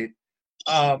forget it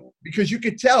because you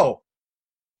could tell,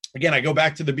 again, I go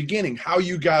back to the beginning, how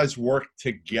you guys worked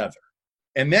together.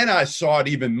 And then I saw it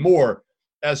even more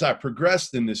as I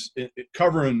progressed in this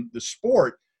covering the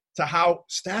sport to how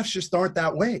staffs just aren't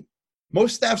that way.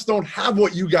 Most staffs don't have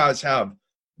what you guys have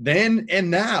then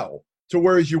and now, to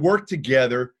whereas you work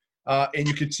together and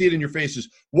you could see it in your faces.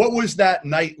 What was that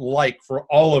night like for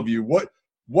all of you?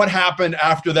 What happened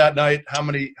after that night? How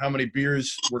many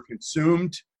beers were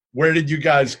consumed? Where did you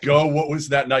guys go? What was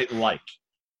that night like?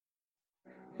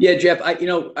 Yeah, Jeff,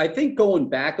 I think going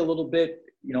back a little bit,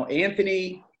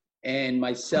 Anthony and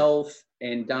myself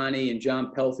and Donnie and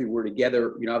John Pelfrey were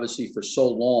together, obviously for so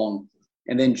long.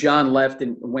 And then John left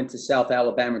and went to South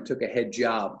Alabama and took a head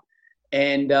job.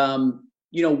 And,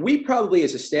 we probably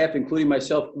as a staff, including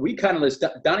myself, we kind of, as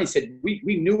Donnie said, we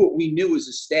knew what we knew as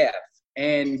a staff.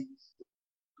 And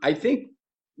I think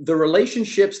the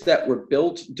relationships that were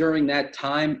built during that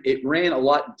time, it ran a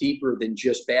lot deeper than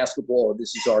just basketball or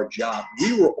this is our job.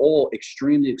 We were all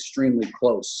extremely, extremely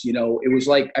close. It was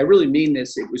like, I really mean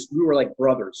this. We were like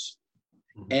brothers.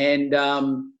 And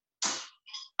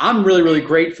I'm really, really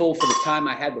grateful for the time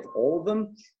I had with all of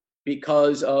them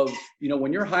because of,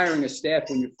 when you're hiring a staff,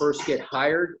 when you first get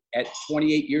hired at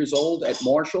 28 years old at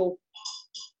Marshall,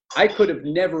 I could have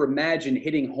never imagined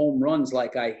hitting home runs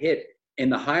like I hit in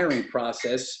the hiring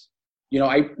process.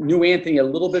 I knew Anthony a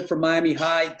little bit from Miami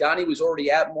High. Donnie was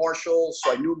already at Marshall,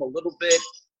 so I knew him a little bit.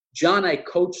 John, I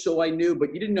coached, so I knew,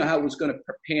 but you didn't know how it was going to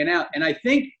pan out. And I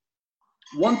think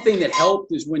one thing that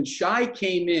helped is when Shai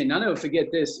came in, I'll never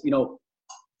forget this,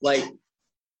 like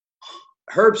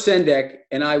Herb Sendek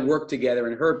and I worked together,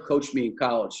 and Herb coached me in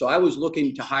college. So I was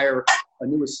looking to hire a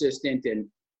new assistant, and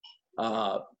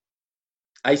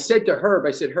I said to Herb,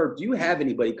 Herb, do you have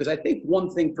anybody? Because I think one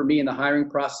thing for me in the hiring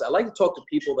process, I like to talk to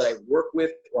people that I work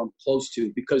with or I'm close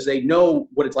to because they know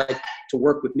what it's like to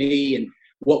work with me and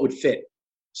what would fit.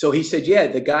 So he said, yeah,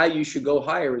 the guy you should go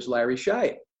hire is Larry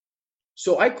Shai.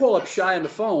 So I call up Shai on the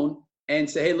phone and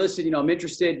say, hey, listen, I'm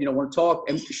interested, want to talk.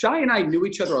 And Shai and I knew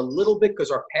each other a little bit because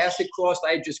our paths had crossed.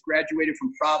 I had just graduated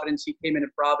from Providence. He came in at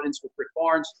Providence with Rick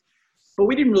Barnes, but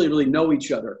we didn't really know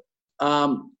each other.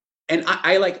 And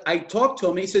I talked to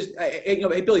him. He says,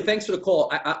 hey, Billy, thanks for the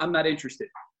call. I'm not interested.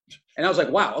 And I was like,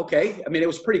 wow, okay. I mean, it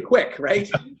was pretty quick,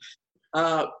 right?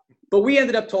 But we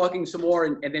ended up talking some more.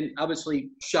 And then obviously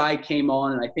Shai came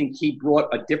on, and I think he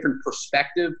brought a different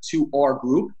perspective to our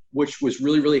group, which was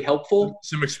really, really helpful.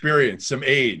 Some experience, some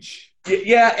age.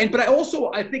 Yeah. But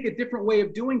I think a different way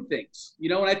of doing things,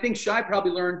 and I think Shai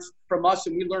probably learned from us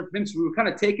and we learned from him. So we were kind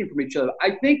of taken from each other.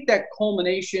 I think that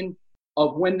culmination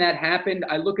of when that happened,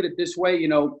 I look at it this way,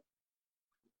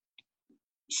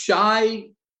 Shai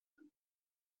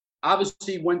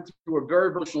obviously went through a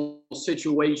very emotional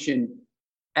situation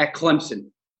at Clemson.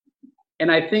 And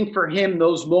I think for him,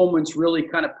 those moments really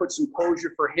kind of put some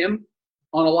closure for him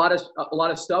on a lot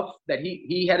of stuff that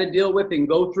he had to deal with and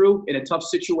go through in a tough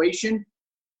situation.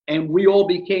 And we all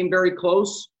became very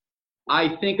close.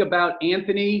 I think about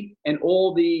Anthony and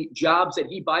all the jobs that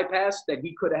he bypassed, that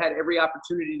he could have had every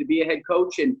opportunity to be a head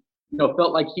coach and,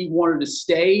 felt like he wanted to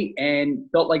stay and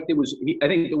felt like there was, I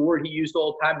think the word he used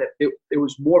all the time, that there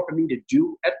was more for me to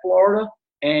do at Florida.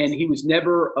 And he was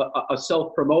never a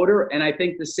self-promoter. And I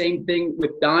think the same thing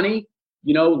with Donnie,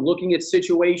 looking at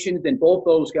situations and both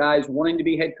those guys wanting to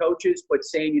be head coaches, but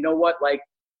saying, you know what, like,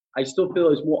 I still feel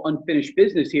there's more unfinished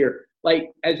business here. Like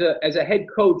as a head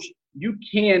coach, you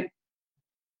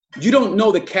don't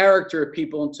know the character of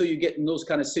people until you get in those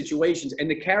kind of situations. And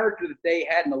the character that they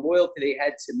had and the loyalty they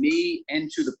had to me and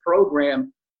to the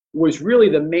program was really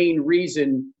the main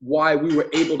reason why we were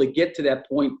able to get to that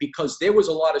point, because there was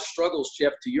a lot of struggles,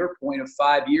 Jeff, to your point of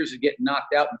 5 years of getting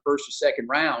knocked out in the first or second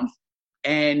round.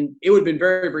 And it would have been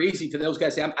very, very easy for those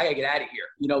guys to say, I got to get out of here.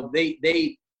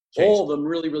 They all of them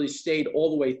really, really stayed all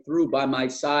the way through by my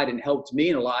side and helped me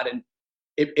in a lot. And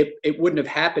it wouldn't have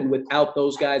happened without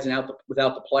those guys and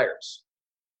without the players.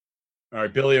 All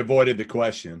right, Billy avoided the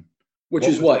question. Which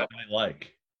is what?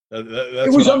 Like?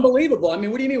 It was unbelievable. I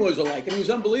mean, what do you mean what was it like? I mean, it was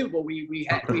unbelievable. We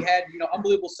had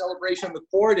unbelievable celebration on the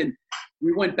court, and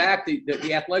we went back.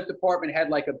 The athletic department had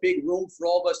like a big room for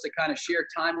all of us to kind of share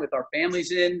time with our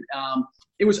families in.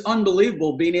 It was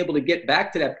unbelievable being able to get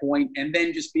back to that point and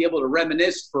then just be able to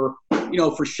reminisce for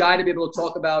Shai to be able to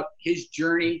talk about his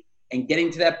journey and getting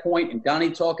to that point, and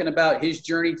Donnie talking about his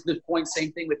journey to this point.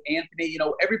 Same thing with Anthony.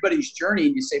 Everybody's journey,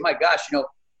 and you say, my gosh,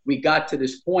 we got to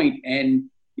this point, and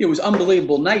it was an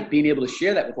unbelievable night being able to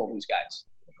share that with all these guys.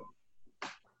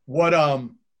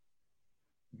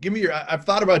 Give me I've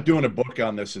thought about doing a book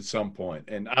on this at some point,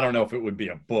 and I don't know if it would be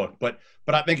a book, but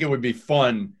I think it would be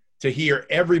fun to hear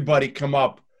everybody come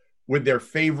up with their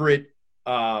favorite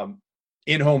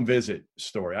in-home visit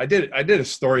story. I did a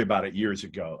story about it years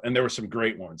ago, and there were some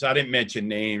great ones. I didn't mention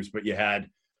names, but you had,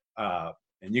 and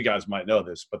you guys might know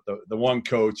this, but the one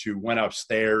coach who went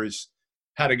upstairs,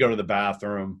 had to go to the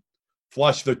bathroom,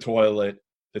 flushed the toilet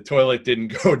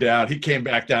didn't go down. He came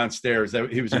back downstairs.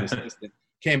 He was an assistant.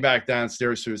 Came back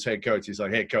downstairs to his head coach. He's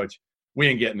like, hey, coach, we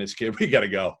ain't getting this kid. We got to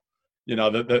go.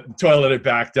 The toilet had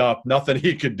backed up. Nothing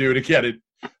he could do to get it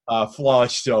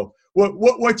flushed. So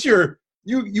what's your –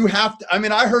 you have to – I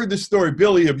mean, I heard the story,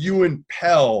 Billy, of you and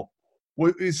Pell.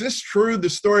 Is this true, the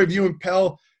story of you and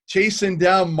Pell chasing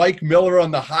down Mike Miller on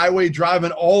the highway,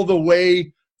 driving all the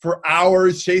way for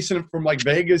hours, chasing him from like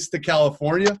Vegas to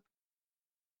California?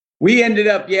 We ended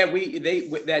up,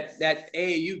 that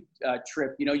AAU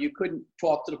trip, you couldn't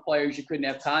talk to the players, you couldn't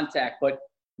have contact, but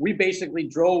we basically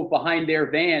drove behind their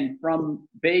van from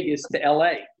Vegas to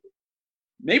LA.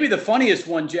 Maybe the funniest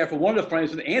one, Jeff, or one of the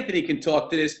funniest ones, Anthony can talk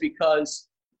to this because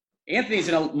Anthony's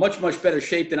in a much, much better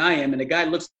shape than I am, and the guy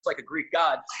looks like a Greek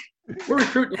god. We're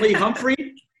recruiting Lee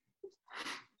Humphrey.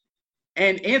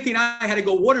 And Anthony and I had to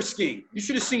go water skiing. You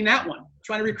should have seen that one,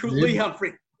 trying to recruit Lee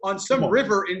Humphrey on some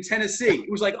river in Tennessee. It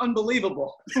was like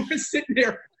unbelievable. We're sitting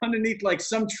there underneath like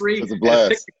some tree at a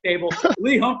picnic table.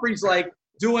 Lee Humphrey's like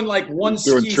doing like one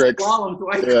ski slalom, so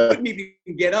I couldn't even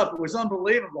get up. It was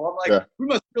unbelievable. I'm like, we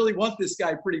must really want this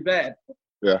guy pretty bad.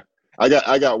 Yeah, I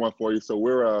got one for you. So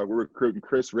we're recruiting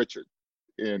Chris Richard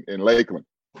in Lakeland,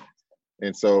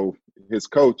 and so his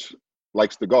coach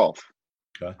likes to golf.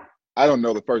 Okay. I don't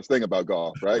know the first thing about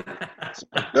golf, right? So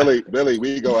Billy,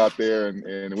 we go out there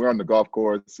and we're on the golf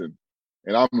course and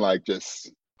I'm like, just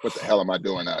what the hell am I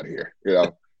doing out here? You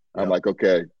know, I'm like,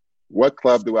 okay, what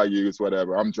club do I use?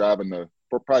 Whatever. I'm driving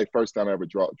for probably first time I ever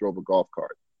drove a golf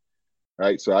cart.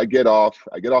 Right. So I get off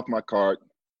my cart,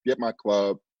 get my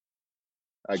club.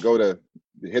 I go to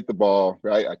hit the ball.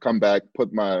 Right. I come back,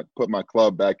 put my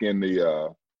club back in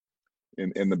the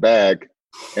bag,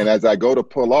 and as I go to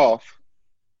pull off,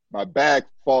 my bag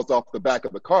falls off the back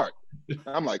of the cart.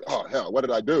 I'm like, oh hell, what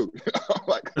did I do?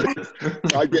 Like,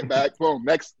 so I get back, boom.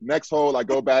 Next hole, I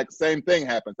go back. Same thing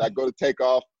happens. I go to take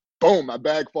off, boom, my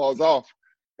bag falls off,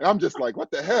 and I'm just like, what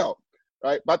the hell?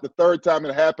 Right? About the third time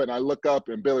it happened, I look up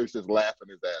and Billy's just laughing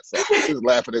his ass off. He's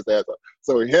laughing his ass off.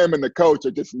 So him and the coach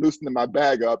are just loosening my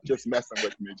bag up, just messing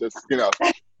with me. Just, you know,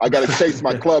 I got to chase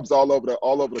my clubs all over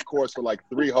the course for like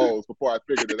 3 holes before I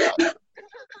figured it out.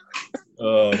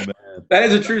 Oh man, that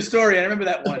is a true story. I remember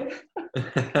that one.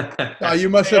 Oh, you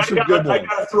must have some good ones. I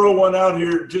got to throw one out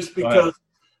here just because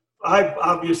I've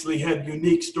obviously had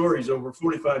unique stories over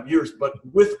 45 years. But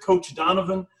with Coach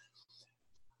Donovan,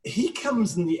 he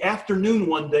comes in the afternoon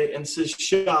one day and says,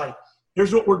 "Shy,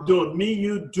 here's what we're doing. Me,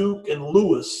 you, Duke, and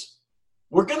Lewis.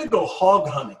 We're going to go hog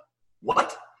hunting."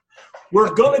 What?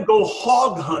 We're going to go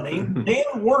hog hunting.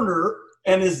 Dan Werner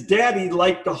and his daddy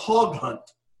like to hog hunt.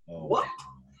 Oh. What?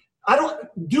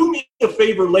 Do me a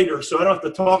favor later so I don't have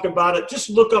to talk about it. Just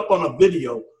look up on a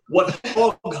video what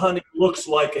hog hunting looks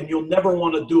like, and you'll never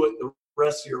want to do it the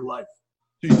rest of your life.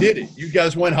 You did it. You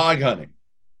guys went hog hunting.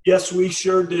 Yes, we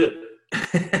sure did.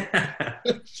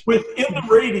 Within the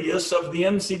radius of the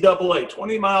NCAA,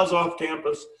 20 miles off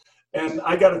campus. And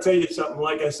I got to tell you something,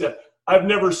 like I said, I've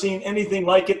never seen anything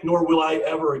like it, nor will I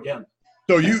ever again.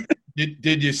 So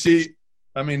did you see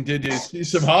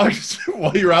some hogs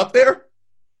while you were out there?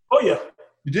 Oh, yeah.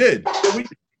 You did? So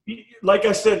like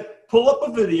I said, pull up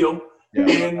a video,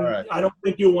 and I don't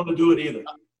think you'll want to do it either.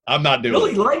 I'm not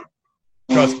doing it.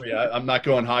 Trust me, I'm not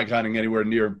going hog hunting anywhere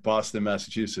near Boston,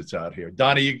 Massachusetts out here.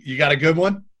 Donnie, you got a good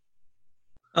one?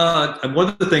 One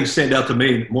of the things stand out to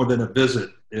me more than a visit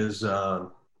is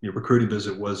your recruiting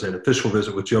visit was an official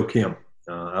visit with Joe Kim.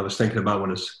 I was thinking about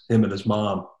when him and his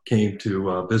mom came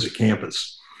to visit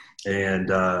campus. And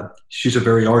she's a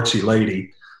very artsy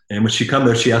lady. And when she come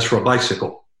there, she asked for a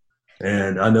bicycle.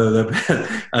 And I know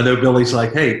Billy's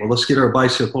like, hey, well, let's get her a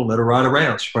bicycle and let her ride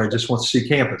around. She probably just wants to see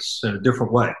campus in a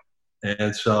different way.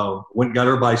 And so went and got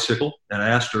her a bicycle, and I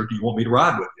asked her, do you want me to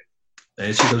ride with you?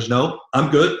 And she goes, no, I'm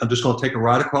good. I'm just going to take a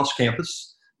ride across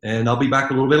campus, and I'll be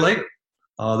back a little bit later.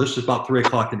 This is about 3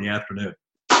 o'clock in the afternoon.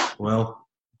 Well,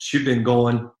 she'd been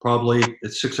going probably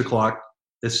at 6 o'clock.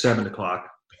 It's 7 o'clock.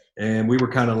 And we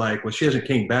were kind of like, well, she hasn't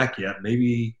came back yet.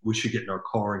 Maybe we should get in our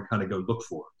car and kind of go look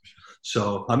for her.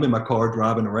 So I'm in my car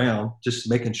driving around, just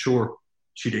making sure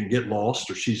she didn't get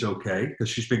lost or she's okay, because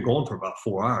she's been going for about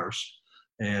 4 hours.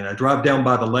 And I drive down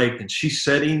by the lake, and she's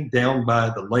sitting down by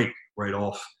the lake right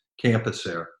off campus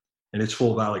there, and it's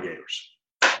full of alligators.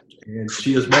 And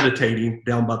she is meditating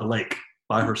down by the lake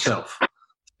by herself.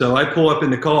 So I pull up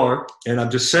in the car, and I'm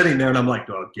just sitting there, and I'm like,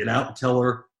 do I get out and tell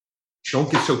her,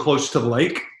 don't get so close to the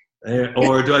lake?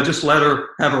 Or do I just let her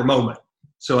have her moment?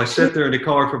 So I sat there in the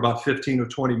car for about 15 or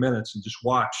 20 minutes and just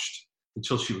watched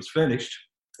until she was finished.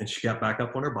 And she got back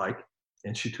up on her bike,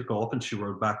 and she took off, and she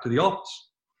rode back to the office.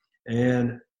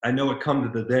 And I know it come to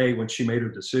the day when she made her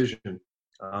decision,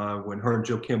 when her and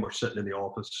Joe Kim were sitting in the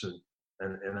office,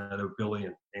 and I know Billy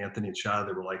and Anthony and Shy,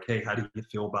 they were like, hey, how do you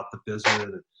feel about the visit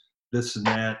and this and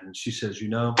that? And she says,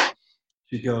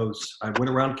 she goes, I went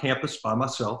around campus by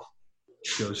myself.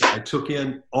 She goes, I took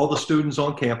in all the students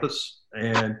on campus,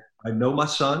 and I know my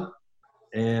son,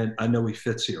 and I know he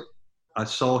fits here. I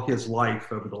saw his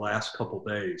life over the last couple of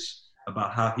days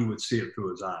about how he would see it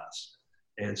through his eyes.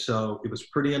 And so it was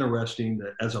pretty interesting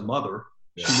that as a mother,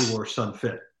 she knew where her son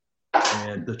fit.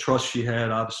 And the trust she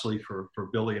had, obviously, for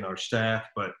Billy and our staff,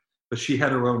 but she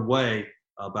had her own way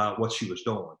about what she was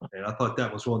doing. And I thought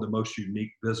that was one of the most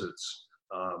unique visits,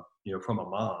 from a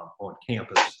mom on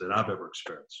campus that I've ever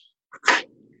experienced.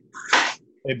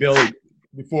 Hey, Billy,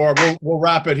 before we'll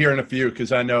wrap it here in a few, because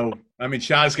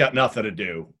Shy's got nothing to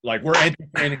do. Like, we're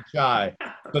entertaining Shy.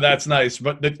 So that's nice.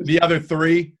 But the other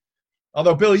three,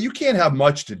 although Billy, you can't have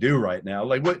much to do right now.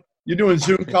 Like what you're doing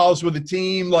Zoom calls with the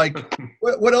team. Like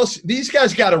what else? These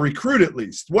guys got to recruit at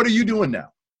least. What are you doing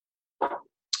now?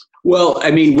 Well, I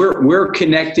mean, we're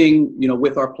connecting,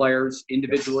 with our players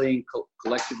individually and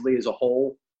collectively as a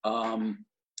whole.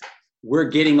 We're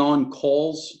getting on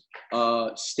calls,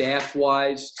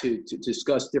 staff-wise, to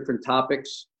discuss different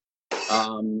topics.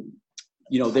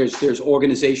 There's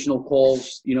organizational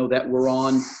calls, that we're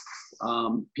on.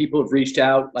 People have reached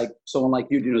out, like someone like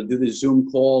you, to do the Zoom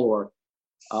call, or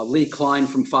Lee Klein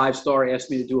from 5 Star asked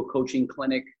me to do a coaching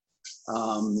clinic.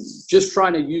 Just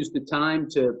trying to use the time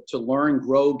to learn,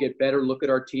 grow, get better, look at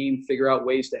our team, figure out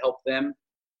ways to help them.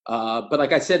 But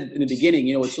like I said in the beginning,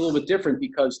 it's a little bit different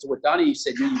because to what Donnie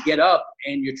said, you get up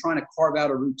and you're trying to carve out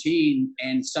a routine.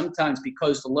 And sometimes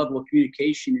because the level of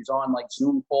communication is on like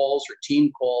Zoom calls or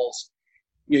team calls,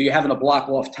 you're having to block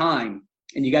off time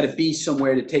and you got to be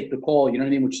somewhere to take the call, you know what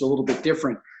I mean? Which is a little bit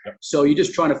different. Yep. So you're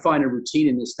just trying to find a routine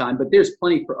in this time, but there's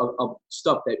plenty of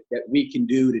stuff that we can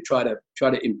do to try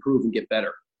to improve and get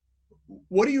better.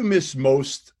 What do you miss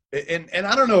most? And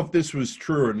I don't know if this was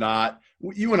true or not.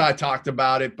 You and I talked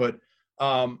about it, but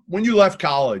when you left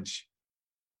college,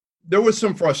 there was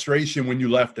some frustration when you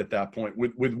left at that point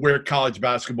with where college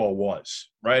basketball was,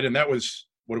 right? And that was,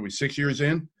 6 years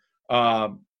in?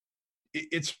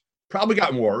 It's probably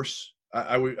gotten worse.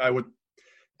 I would,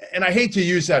 and I hate to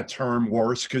use that term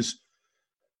worse because,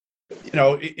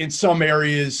 in some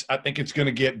areas, I think it's going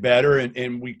to get better.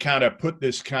 And we kind of put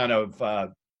this kind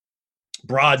of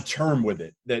broad term with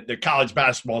it, that college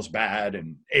basketball is bad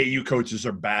and AAU coaches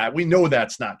are bad. We know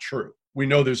that's not true. We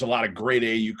know there's a lot of great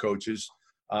AAU coaches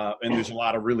and there's a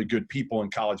lot of really good people in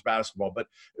college basketball. But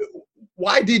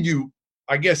why did you,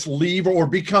 I guess, leave or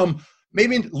become –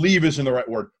 maybe leave isn't the right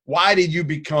word. Why did you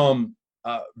become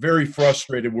very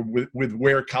frustrated with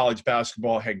where college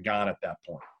basketball had gone at that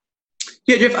point?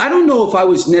 Yeah, Jeff, I don't know if I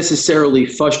was necessarily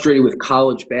frustrated with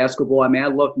college basketball. I mean, I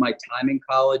loved my time in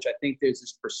college. I think there's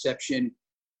this perception,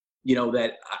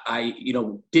 that I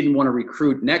didn't want to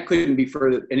recruit, and that couldn't be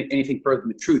anything further than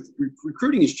the truth.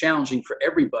 Recruiting is challenging for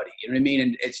everybody, you know what I mean?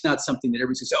 And it's not something that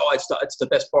everybody says, oh, it's the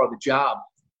best part of the job.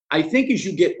 I think as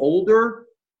you get older,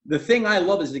 the thing I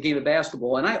love is the game of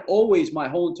basketball, and I always, my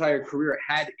whole entire career,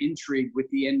 had intrigue with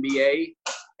the NBA.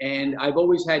 And I've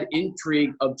always had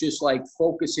intrigue of just like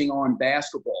focusing on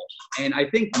basketball. And I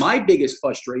think my biggest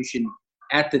frustration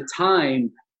at the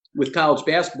time with college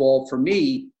basketball for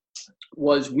me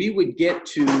was we would get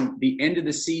to the end of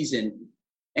the season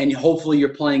and hopefully you're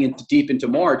playing deep into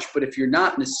March. But if you're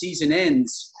not and the season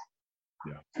ends,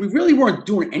 we really weren't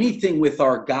doing anything with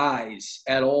our guys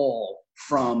at all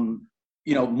from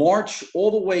March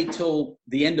all the way till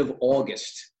the end of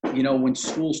August, when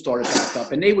school started back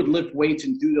up, and they would lift weights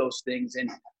and do those things. And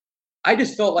I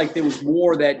just felt like there was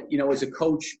more that, as a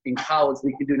coach in college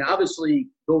we can do. Now, obviously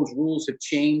those rules have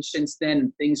changed since then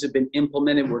and things have been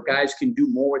implemented where guys can do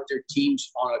more with their teams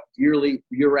on a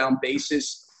year-round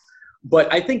basis.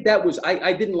 But I think that was,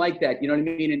 I didn't like that, you know what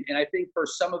I mean? And I think for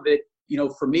some of it,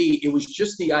 for me, it was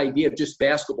just the idea of just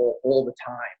basketball all the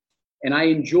time. And I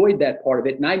enjoyed that part of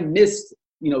it. And I missed,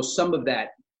 some of that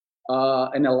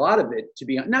and a lot of it, to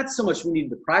be not so much we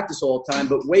needed to practice all the time,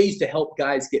 but ways to help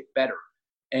guys get better.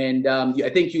 And I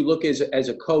think you look as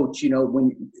a coach,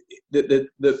 when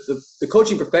the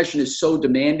coaching profession is so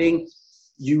demanding,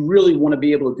 you really want to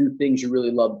be able to do things you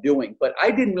really love doing. But I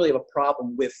didn't really have a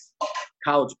problem with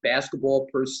college basketball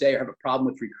per se, or have a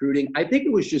problem with recruiting. I think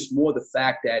it was just more the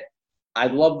fact that I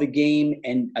love the game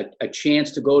and a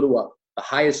chance to go to the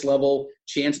highest level,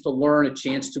 chance to learn, a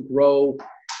chance to grow.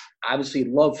 Obviously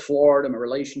love Florida, my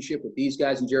relationship with these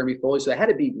guys and Jeremy Foley. So that had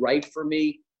to be right for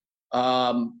me.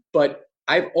 But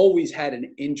I've always had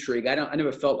an intrigue. I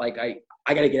never felt like I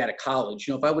got to get out of college.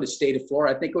 If I would have stayed at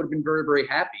Florida, I think I would have been very, very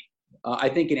happy. I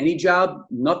think in any job,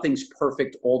 nothing's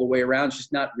perfect all the way around. It's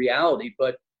just not reality.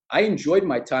 But I enjoyed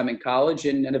my time in college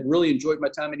and have really enjoyed my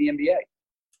time in the NBA.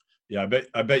 Yeah,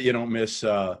 I bet you don't miss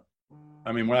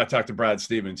when I talk to Brad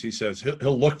Stevens, he says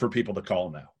he'll look for people to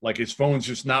call now. Like his phone's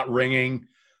just not ringing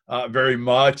very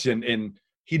much. And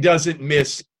he doesn't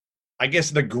miss, I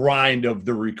guess, the grind of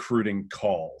the recruiting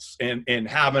calls and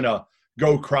having to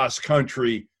go cross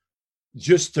country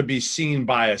just to be seen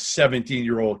by a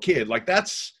 17-year-old kid. Like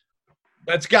that's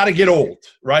got to get old,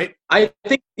 right? I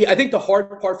think the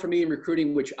hard part for me in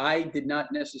recruiting, which I did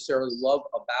not necessarily love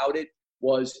about it,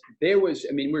 was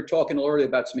we were talking earlier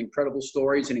about some incredible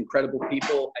stories and incredible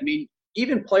people. I mean,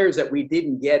 even players that we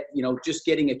didn't get, just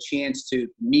getting a chance to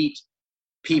meet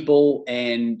people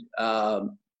and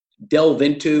delve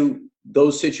into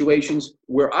those situations.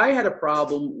 Where I had a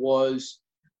problem was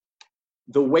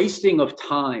the wasting of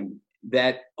time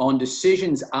that on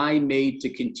decisions I made to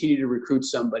continue to recruit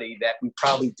somebody that we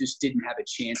probably just didn't have a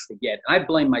chance to get. And I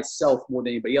blame myself more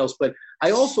than anybody else, but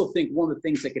I also think one of the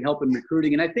things that can help in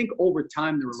recruiting, and I think over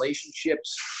time, the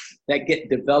relationships that get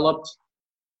developed,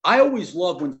 I always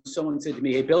love when someone said to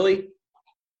me, hey, Billy,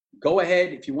 go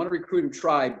ahead. If you want to recruit him,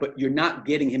 try, but you're not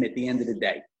getting him at the end of the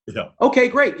day. Yeah. Okay,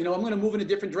 great. I'm going to move in a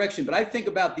different direction. But I think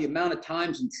about the amount of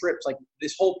times and trips, like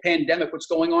this whole pandemic, what's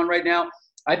going on right now.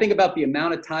 I think about the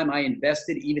amount of time I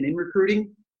invested even in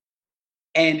recruiting.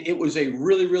 And it was a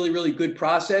really, really, really good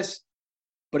process.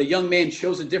 But a young man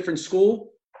chose a different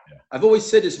school. Yeah. I've always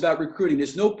said this about recruiting.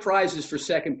 There's no prizes for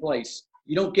second place.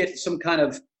 You don't get some kind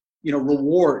of,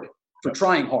 reward for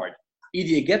trying hard. Either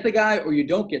you get the guy or you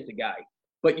don't get the guy.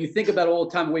 But you think about all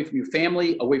the time away from your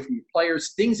family, away from your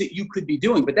players, things that you could be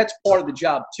doing. But that's part of the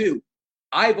job too.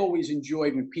 I've always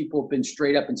enjoyed when people have been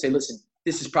straight up and say, listen,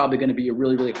 this is probably going to be a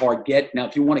really, really hard get. Now,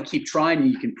 if you want to keep trying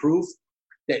and you can prove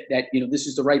that this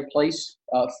is the right place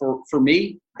for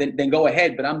me, then go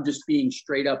ahead. But I'm just being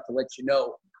straight up to let you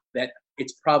know that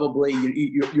it's probably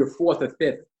you're fourth or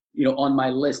fifth, on my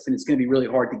list, and it's going to be really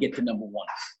hard to get to number one.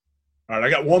 All right,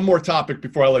 I got one more topic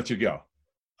before I let you go.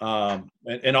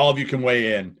 And all of you can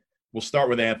weigh in. We'll start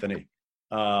with Anthony.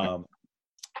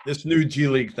 This new G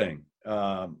League thing.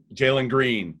 Jalen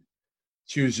Green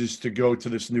chooses to go to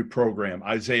this new program.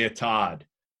 Isaiah Todd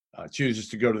chooses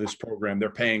to go to this program. They're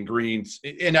paying Greens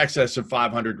in excess of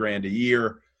 $500,000 a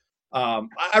year.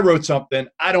 I wrote something.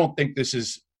 I don't think this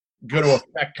is going to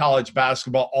affect college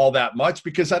basketball all that much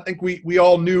because I think we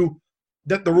all knew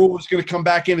that the rule was going to come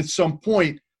back in at some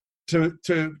point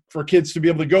for kids to be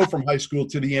able to go from high school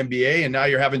to the NBA, and now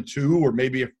you're having two or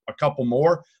maybe a couple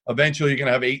more. Eventually you're going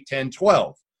to have 8, 10,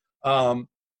 12.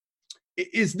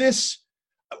 Is this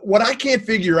 – what I can't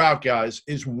figure out, guys,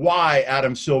 is why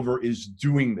Adam Silver is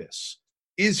doing this.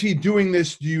 Is he doing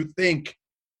this, do you think,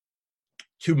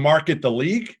 to market the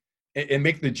league and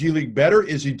make the G League better?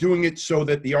 Is he doing it so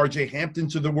that the R.J.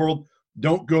 Hamptons of the world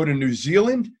don't go to New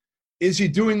Zealand? Is he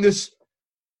doing this –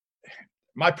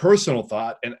 my personal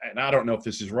thought, and I don't know if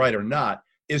this is right or not,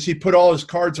 is he put all his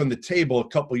cards on the table a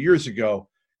couple of years ago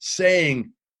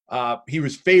saying he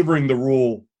was favoring the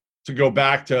rule to go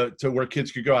back to where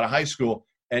kids could go out of high school.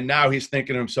 And now he's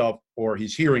thinking to himself, or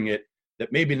he's hearing it,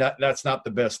 that maybe that's not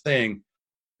the best thing.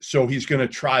 So he's going to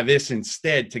try this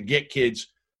instead to get kids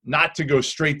not to go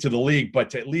straight to the league, but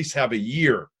to at least have a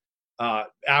year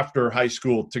after high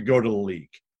school to go to the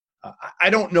league. I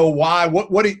don't know why.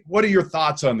 What are your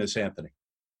thoughts on this, Anthony?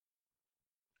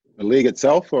 The league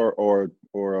itself, or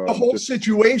the whole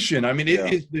situation. I mean,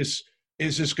 is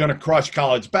this going to crush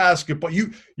college basketball?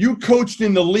 You coached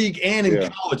in the league and in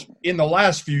college in the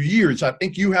last few years. I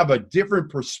think you have a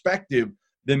different perspective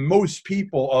than most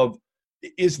people of,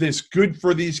 is this good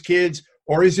for these kids,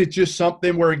 or is it just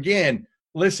something where, again,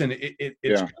 listen, it's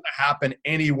going to happen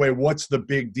anyway. What's the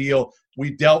big deal?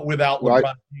 We dealt without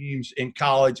LeBron James in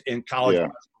college, and college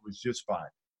basketball was just fine.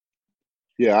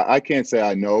 Yeah, I can't say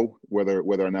I know whether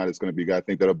or not it's going to be. I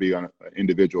think that'll be on an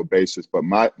individual basis. But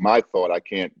my thought, I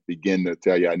can't begin to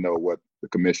tell you I know what the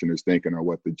commissioner's thinking or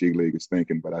what the G League is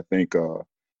thinking. But I think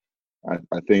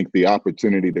I think the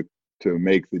opportunity to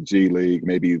make the G League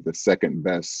maybe the second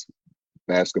best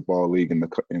basketball league in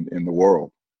the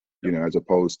world, as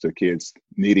opposed to kids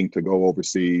needing to go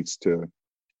overseas to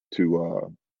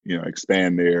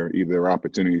expand their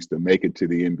opportunities to make it to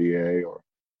the NBA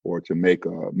or to make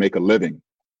a living,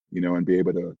 and be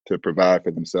able to provide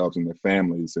for themselves and their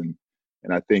families. And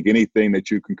I think anything that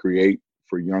you can create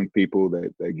for young people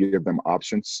that give them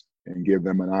options and give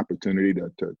them an opportunity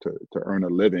to earn a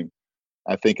living,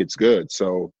 I think it's good.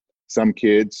 So some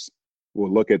kids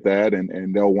will look at that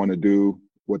and they'll want to do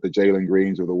what the Jalen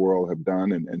Greens of the world have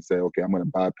done and say, okay, I'm going to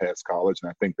bypass college. And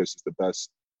I think this is the best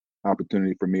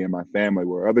opportunity for me and my family,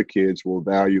 where other kids will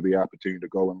value the opportunity to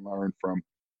go and learn from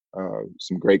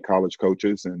some great college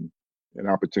coaches and an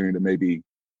opportunity to maybe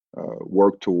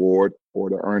work toward or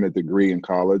to earn a degree in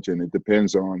college. And it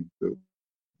depends on the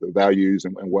values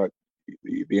and what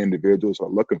the individuals are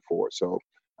looking for. So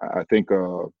I think,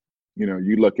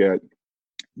 you look at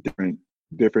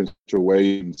different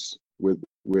situations with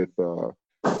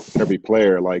every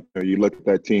player. Like you look at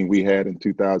that team we had in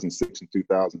 2006 and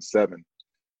 2007,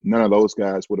 none of those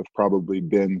guys would have probably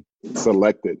been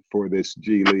selected for this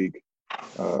G League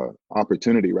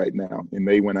opportunity right now, and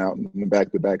they went out in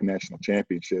back-to-back national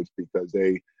championships because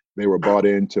they were bought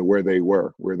into where they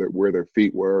were, where their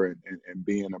feet were, and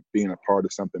being a part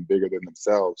of something bigger than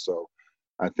themselves. So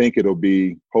I think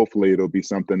hopefully it'll be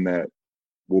something that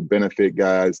will benefit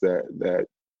guys that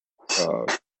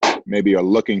maybe are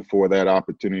looking for that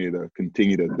opportunity to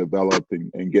continue to develop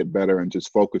and get better and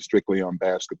just focus strictly on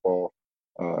basketball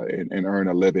and earn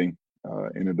a living.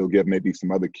 And it'll give maybe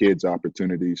some other kids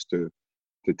opportunities to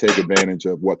take advantage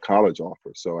of what college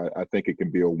offers. So I think it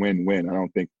can be a win-win. I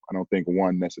don't think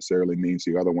one necessarily means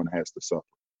the other one has to suffer.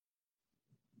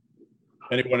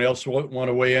 Anyone else want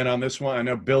to weigh in on this one? I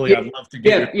know Billy. I'd love to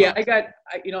get.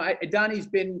 Donnie's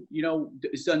been,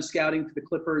 has done scouting for the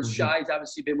Clippers. Mm-hmm. Shai's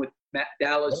obviously been with Matt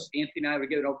Dallas. Anthony and I were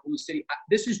together in Oklahoma City.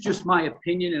 This is just my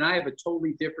opinion, and I have a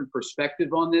totally different perspective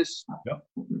on this. Yep.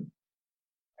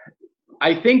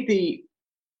 I think the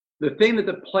thing that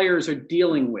the players are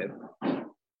dealing with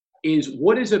is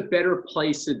what is a better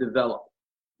place to develop,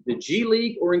 the G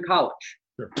League or in college?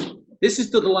 Sure. This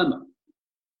is the dilemma.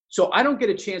 So I don't get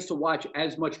a chance to watch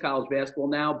as much college basketball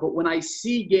now, but when I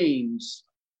see games,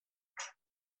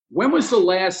 when was the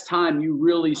last time you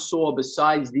really saw,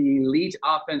 besides the elite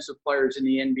offensive players in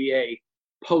the NBA,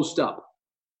 post up?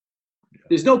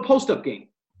 There's no post up game.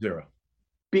 Zero.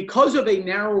 Because of a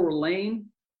narrower lane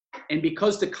and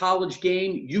because the college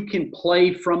game, you can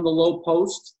play from the low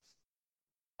post.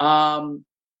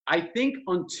 I think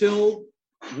until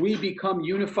we become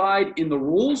unified in the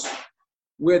rules,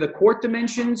 where the court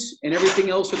dimensions and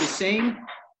everything else are the same,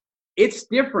 it's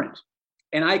different.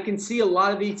 And I can see a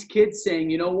lot of these kids saying,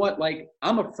 you know what, like,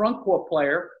 I'm a front court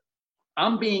player.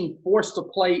 I'm being forced to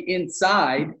play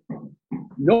inside.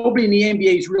 Nobody in the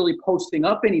NBA is really posting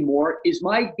up anymore. Is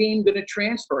my game going to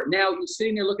transfer? Now you're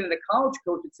sitting there looking at a college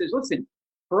coach that says, listen,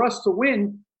 for us to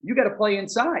win, you got to play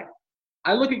inside.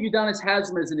 I look at Udonis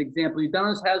Haslem as an example.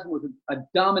 Udonis Haslem was a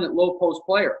dominant low post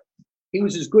player. He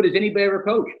was as good as anybody ever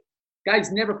coached.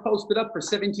 Guys never posted up for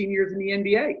 17 years in the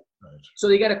NBA. Right. So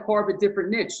they got to carve a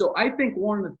different niche. So I think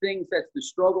one of the things that's the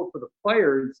struggle for the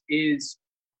players is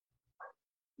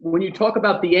when you talk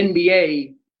about the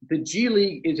NBA, the G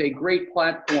League is a great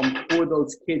platform for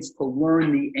those kids to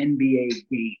learn the NBA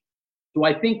game. Do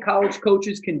I think college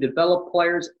coaches can develop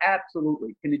players?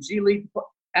 Absolutely. Can the G League?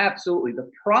 Absolutely.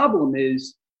 The problem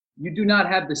is you do not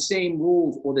have the same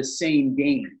rules or the same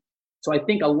game. So I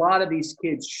think a lot of these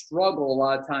kids struggle a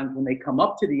lot of times when they come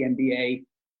up to the NBA,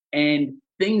 and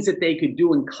things that they could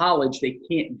do in college they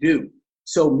can't do.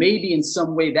 So maybe in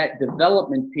some way that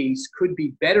development piece could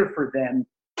be better for them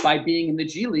by being in the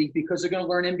G League because they're going to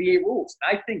learn NBA rules.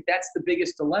 I think that's the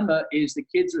biggest dilemma is the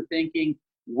kids are thinking,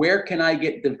 where can I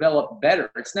get developed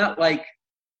better? It's not like,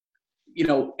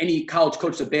 any college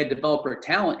coach is a bad developer of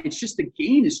talent. It's just the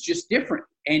game is just different.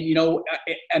 And,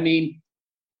 I mean,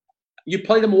 you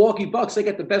play the Milwaukee Bucks, they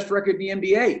got the best record in the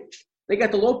NBA. They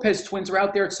got the Lopez twins are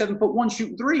out there at 7'1"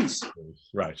 shooting threes.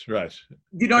 Right.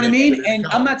 You know what I mean? And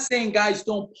I'm not saying guys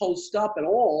don't post up at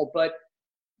all, but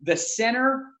the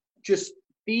center just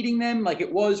feeding them like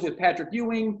it was with Patrick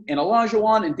Ewing and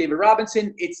Olajuwon and David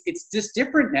Robinson, it's just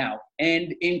different now.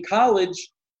 And in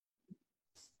college,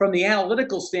 from the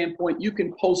analytical standpoint, you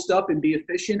can post up and be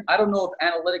efficient. I don't know if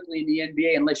analytically in the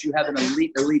NBA, unless you have an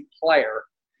elite player,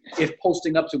 if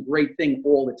posting up's a great thing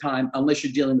all the time, unless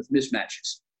you're dealing with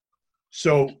mismatches.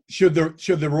 So should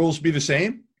the rules be the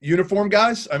same? Uniform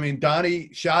guys? I mean, Donnie,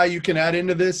 Shai, you can add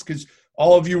into this because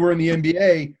all of you were in the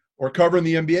NBA or covering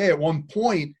the NBA at one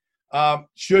point.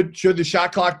 Should the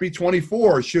shot clock be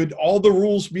 24? Should all the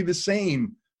rules be the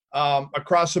same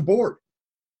across the board?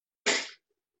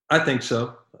 I think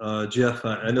so. Jeff,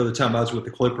 I know the time I was with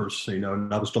the Clippers,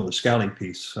 and I was doing the scouting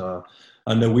piece.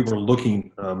 I know we were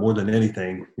looking more than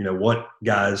anything, what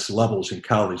guys' levels in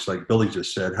college, like Billy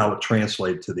just said, how it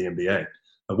translated to the NBA.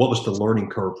 What was the learning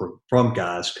curve from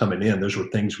guys coming in? Those were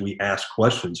things we asked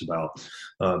questions about.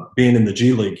 Being in the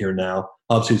G League here now,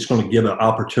 obviously it's going to give an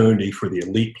opportunity for the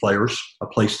elite players a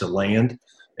place to land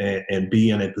and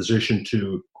be in a position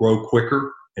to grow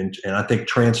quicker and I think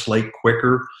translate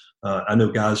quicker. I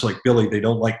know guys like Billy, they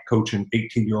don't like coaching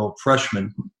 18-year-old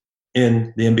freshmen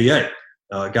in the NBA.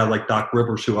 A guy like Doc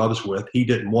Rivers, who I was with, he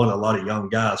didn't want a lot of young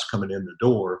guys coming in the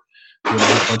door with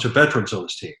a bunch of veterans on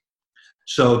his team.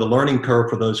 So the learning curve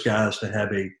for those guys to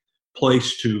have a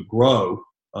place to grow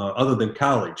other than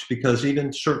college, because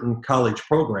even certain college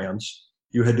programs,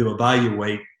 you had to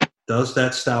evaluate, does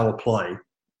that style of play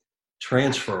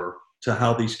transfer to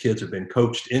how these kids have been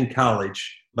coached in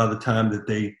college by the time that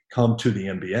they come to the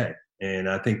NBA? And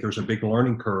I think there's a big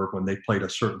learning curve when they played a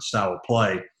certain style of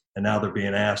play, and now they're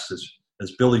being asked,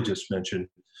 as Billy just mentioned,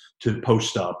 to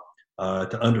post up,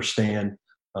 to understand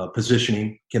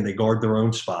positioning. Can they guard their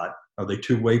own spot? Are they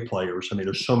two-way players? I mean,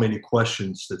 there's so many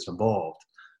questions that's involved.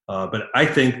 But I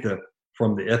think that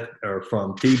from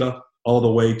FIBA all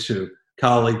the way to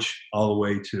college, all the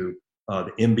way to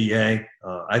the NBA,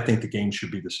 I think the game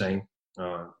should be the same.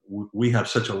 we have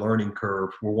such a learning curve.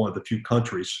 We're one of the few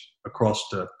countries across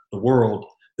the world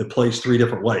that plays 3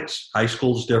 different ways. High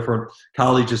school is different,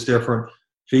 college is different,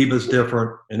 FIBA is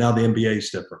different, and now the NBA is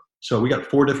different. So we got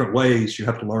 4 different ways you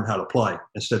have to learn how to play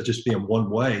instead of just being one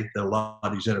way that a lot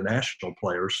of these international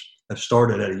players have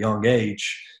started at a young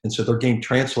age. And so their game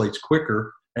translates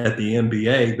quicker at the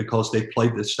NBA because they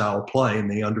played this style of play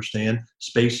and they understand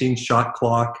spacing, shot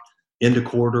clock, end of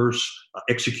quarters,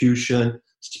 execution,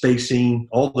 spacing,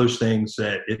 all those things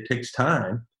that it takes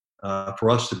time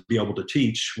for us to be able to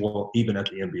teach, well, even at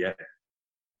the NBA.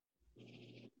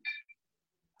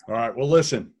 All right. Well,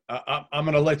 listen, I'm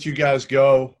going to let you guys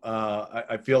go.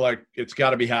 I feel like it's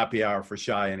got to be happy hour for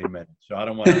Shy any minute, so I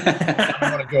don't want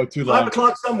to go too long. 5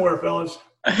 o'clock somewhere, fellas.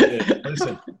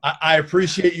 Listen, I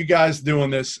appreciate you guys doing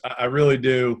this. I really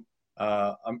do.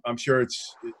 I'm sure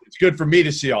it's good for me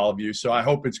to see all of you, so I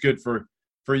hope it's good for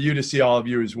you to see all of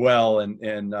you as well,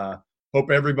 and hope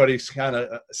everybody's kind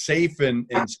of safe and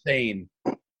sane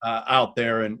out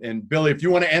there. And Billy, if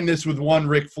you want to end this with one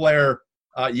Ric Flair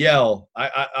yell,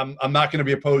 I'm not going to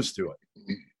be opposed to it.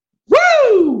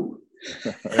 Woo!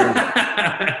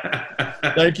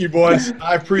 Thank you, boys.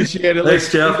 I appreciate it.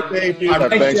 Thanks, Jeff.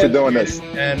 Thanks for doing this.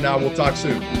 And we'll talk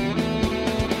soon.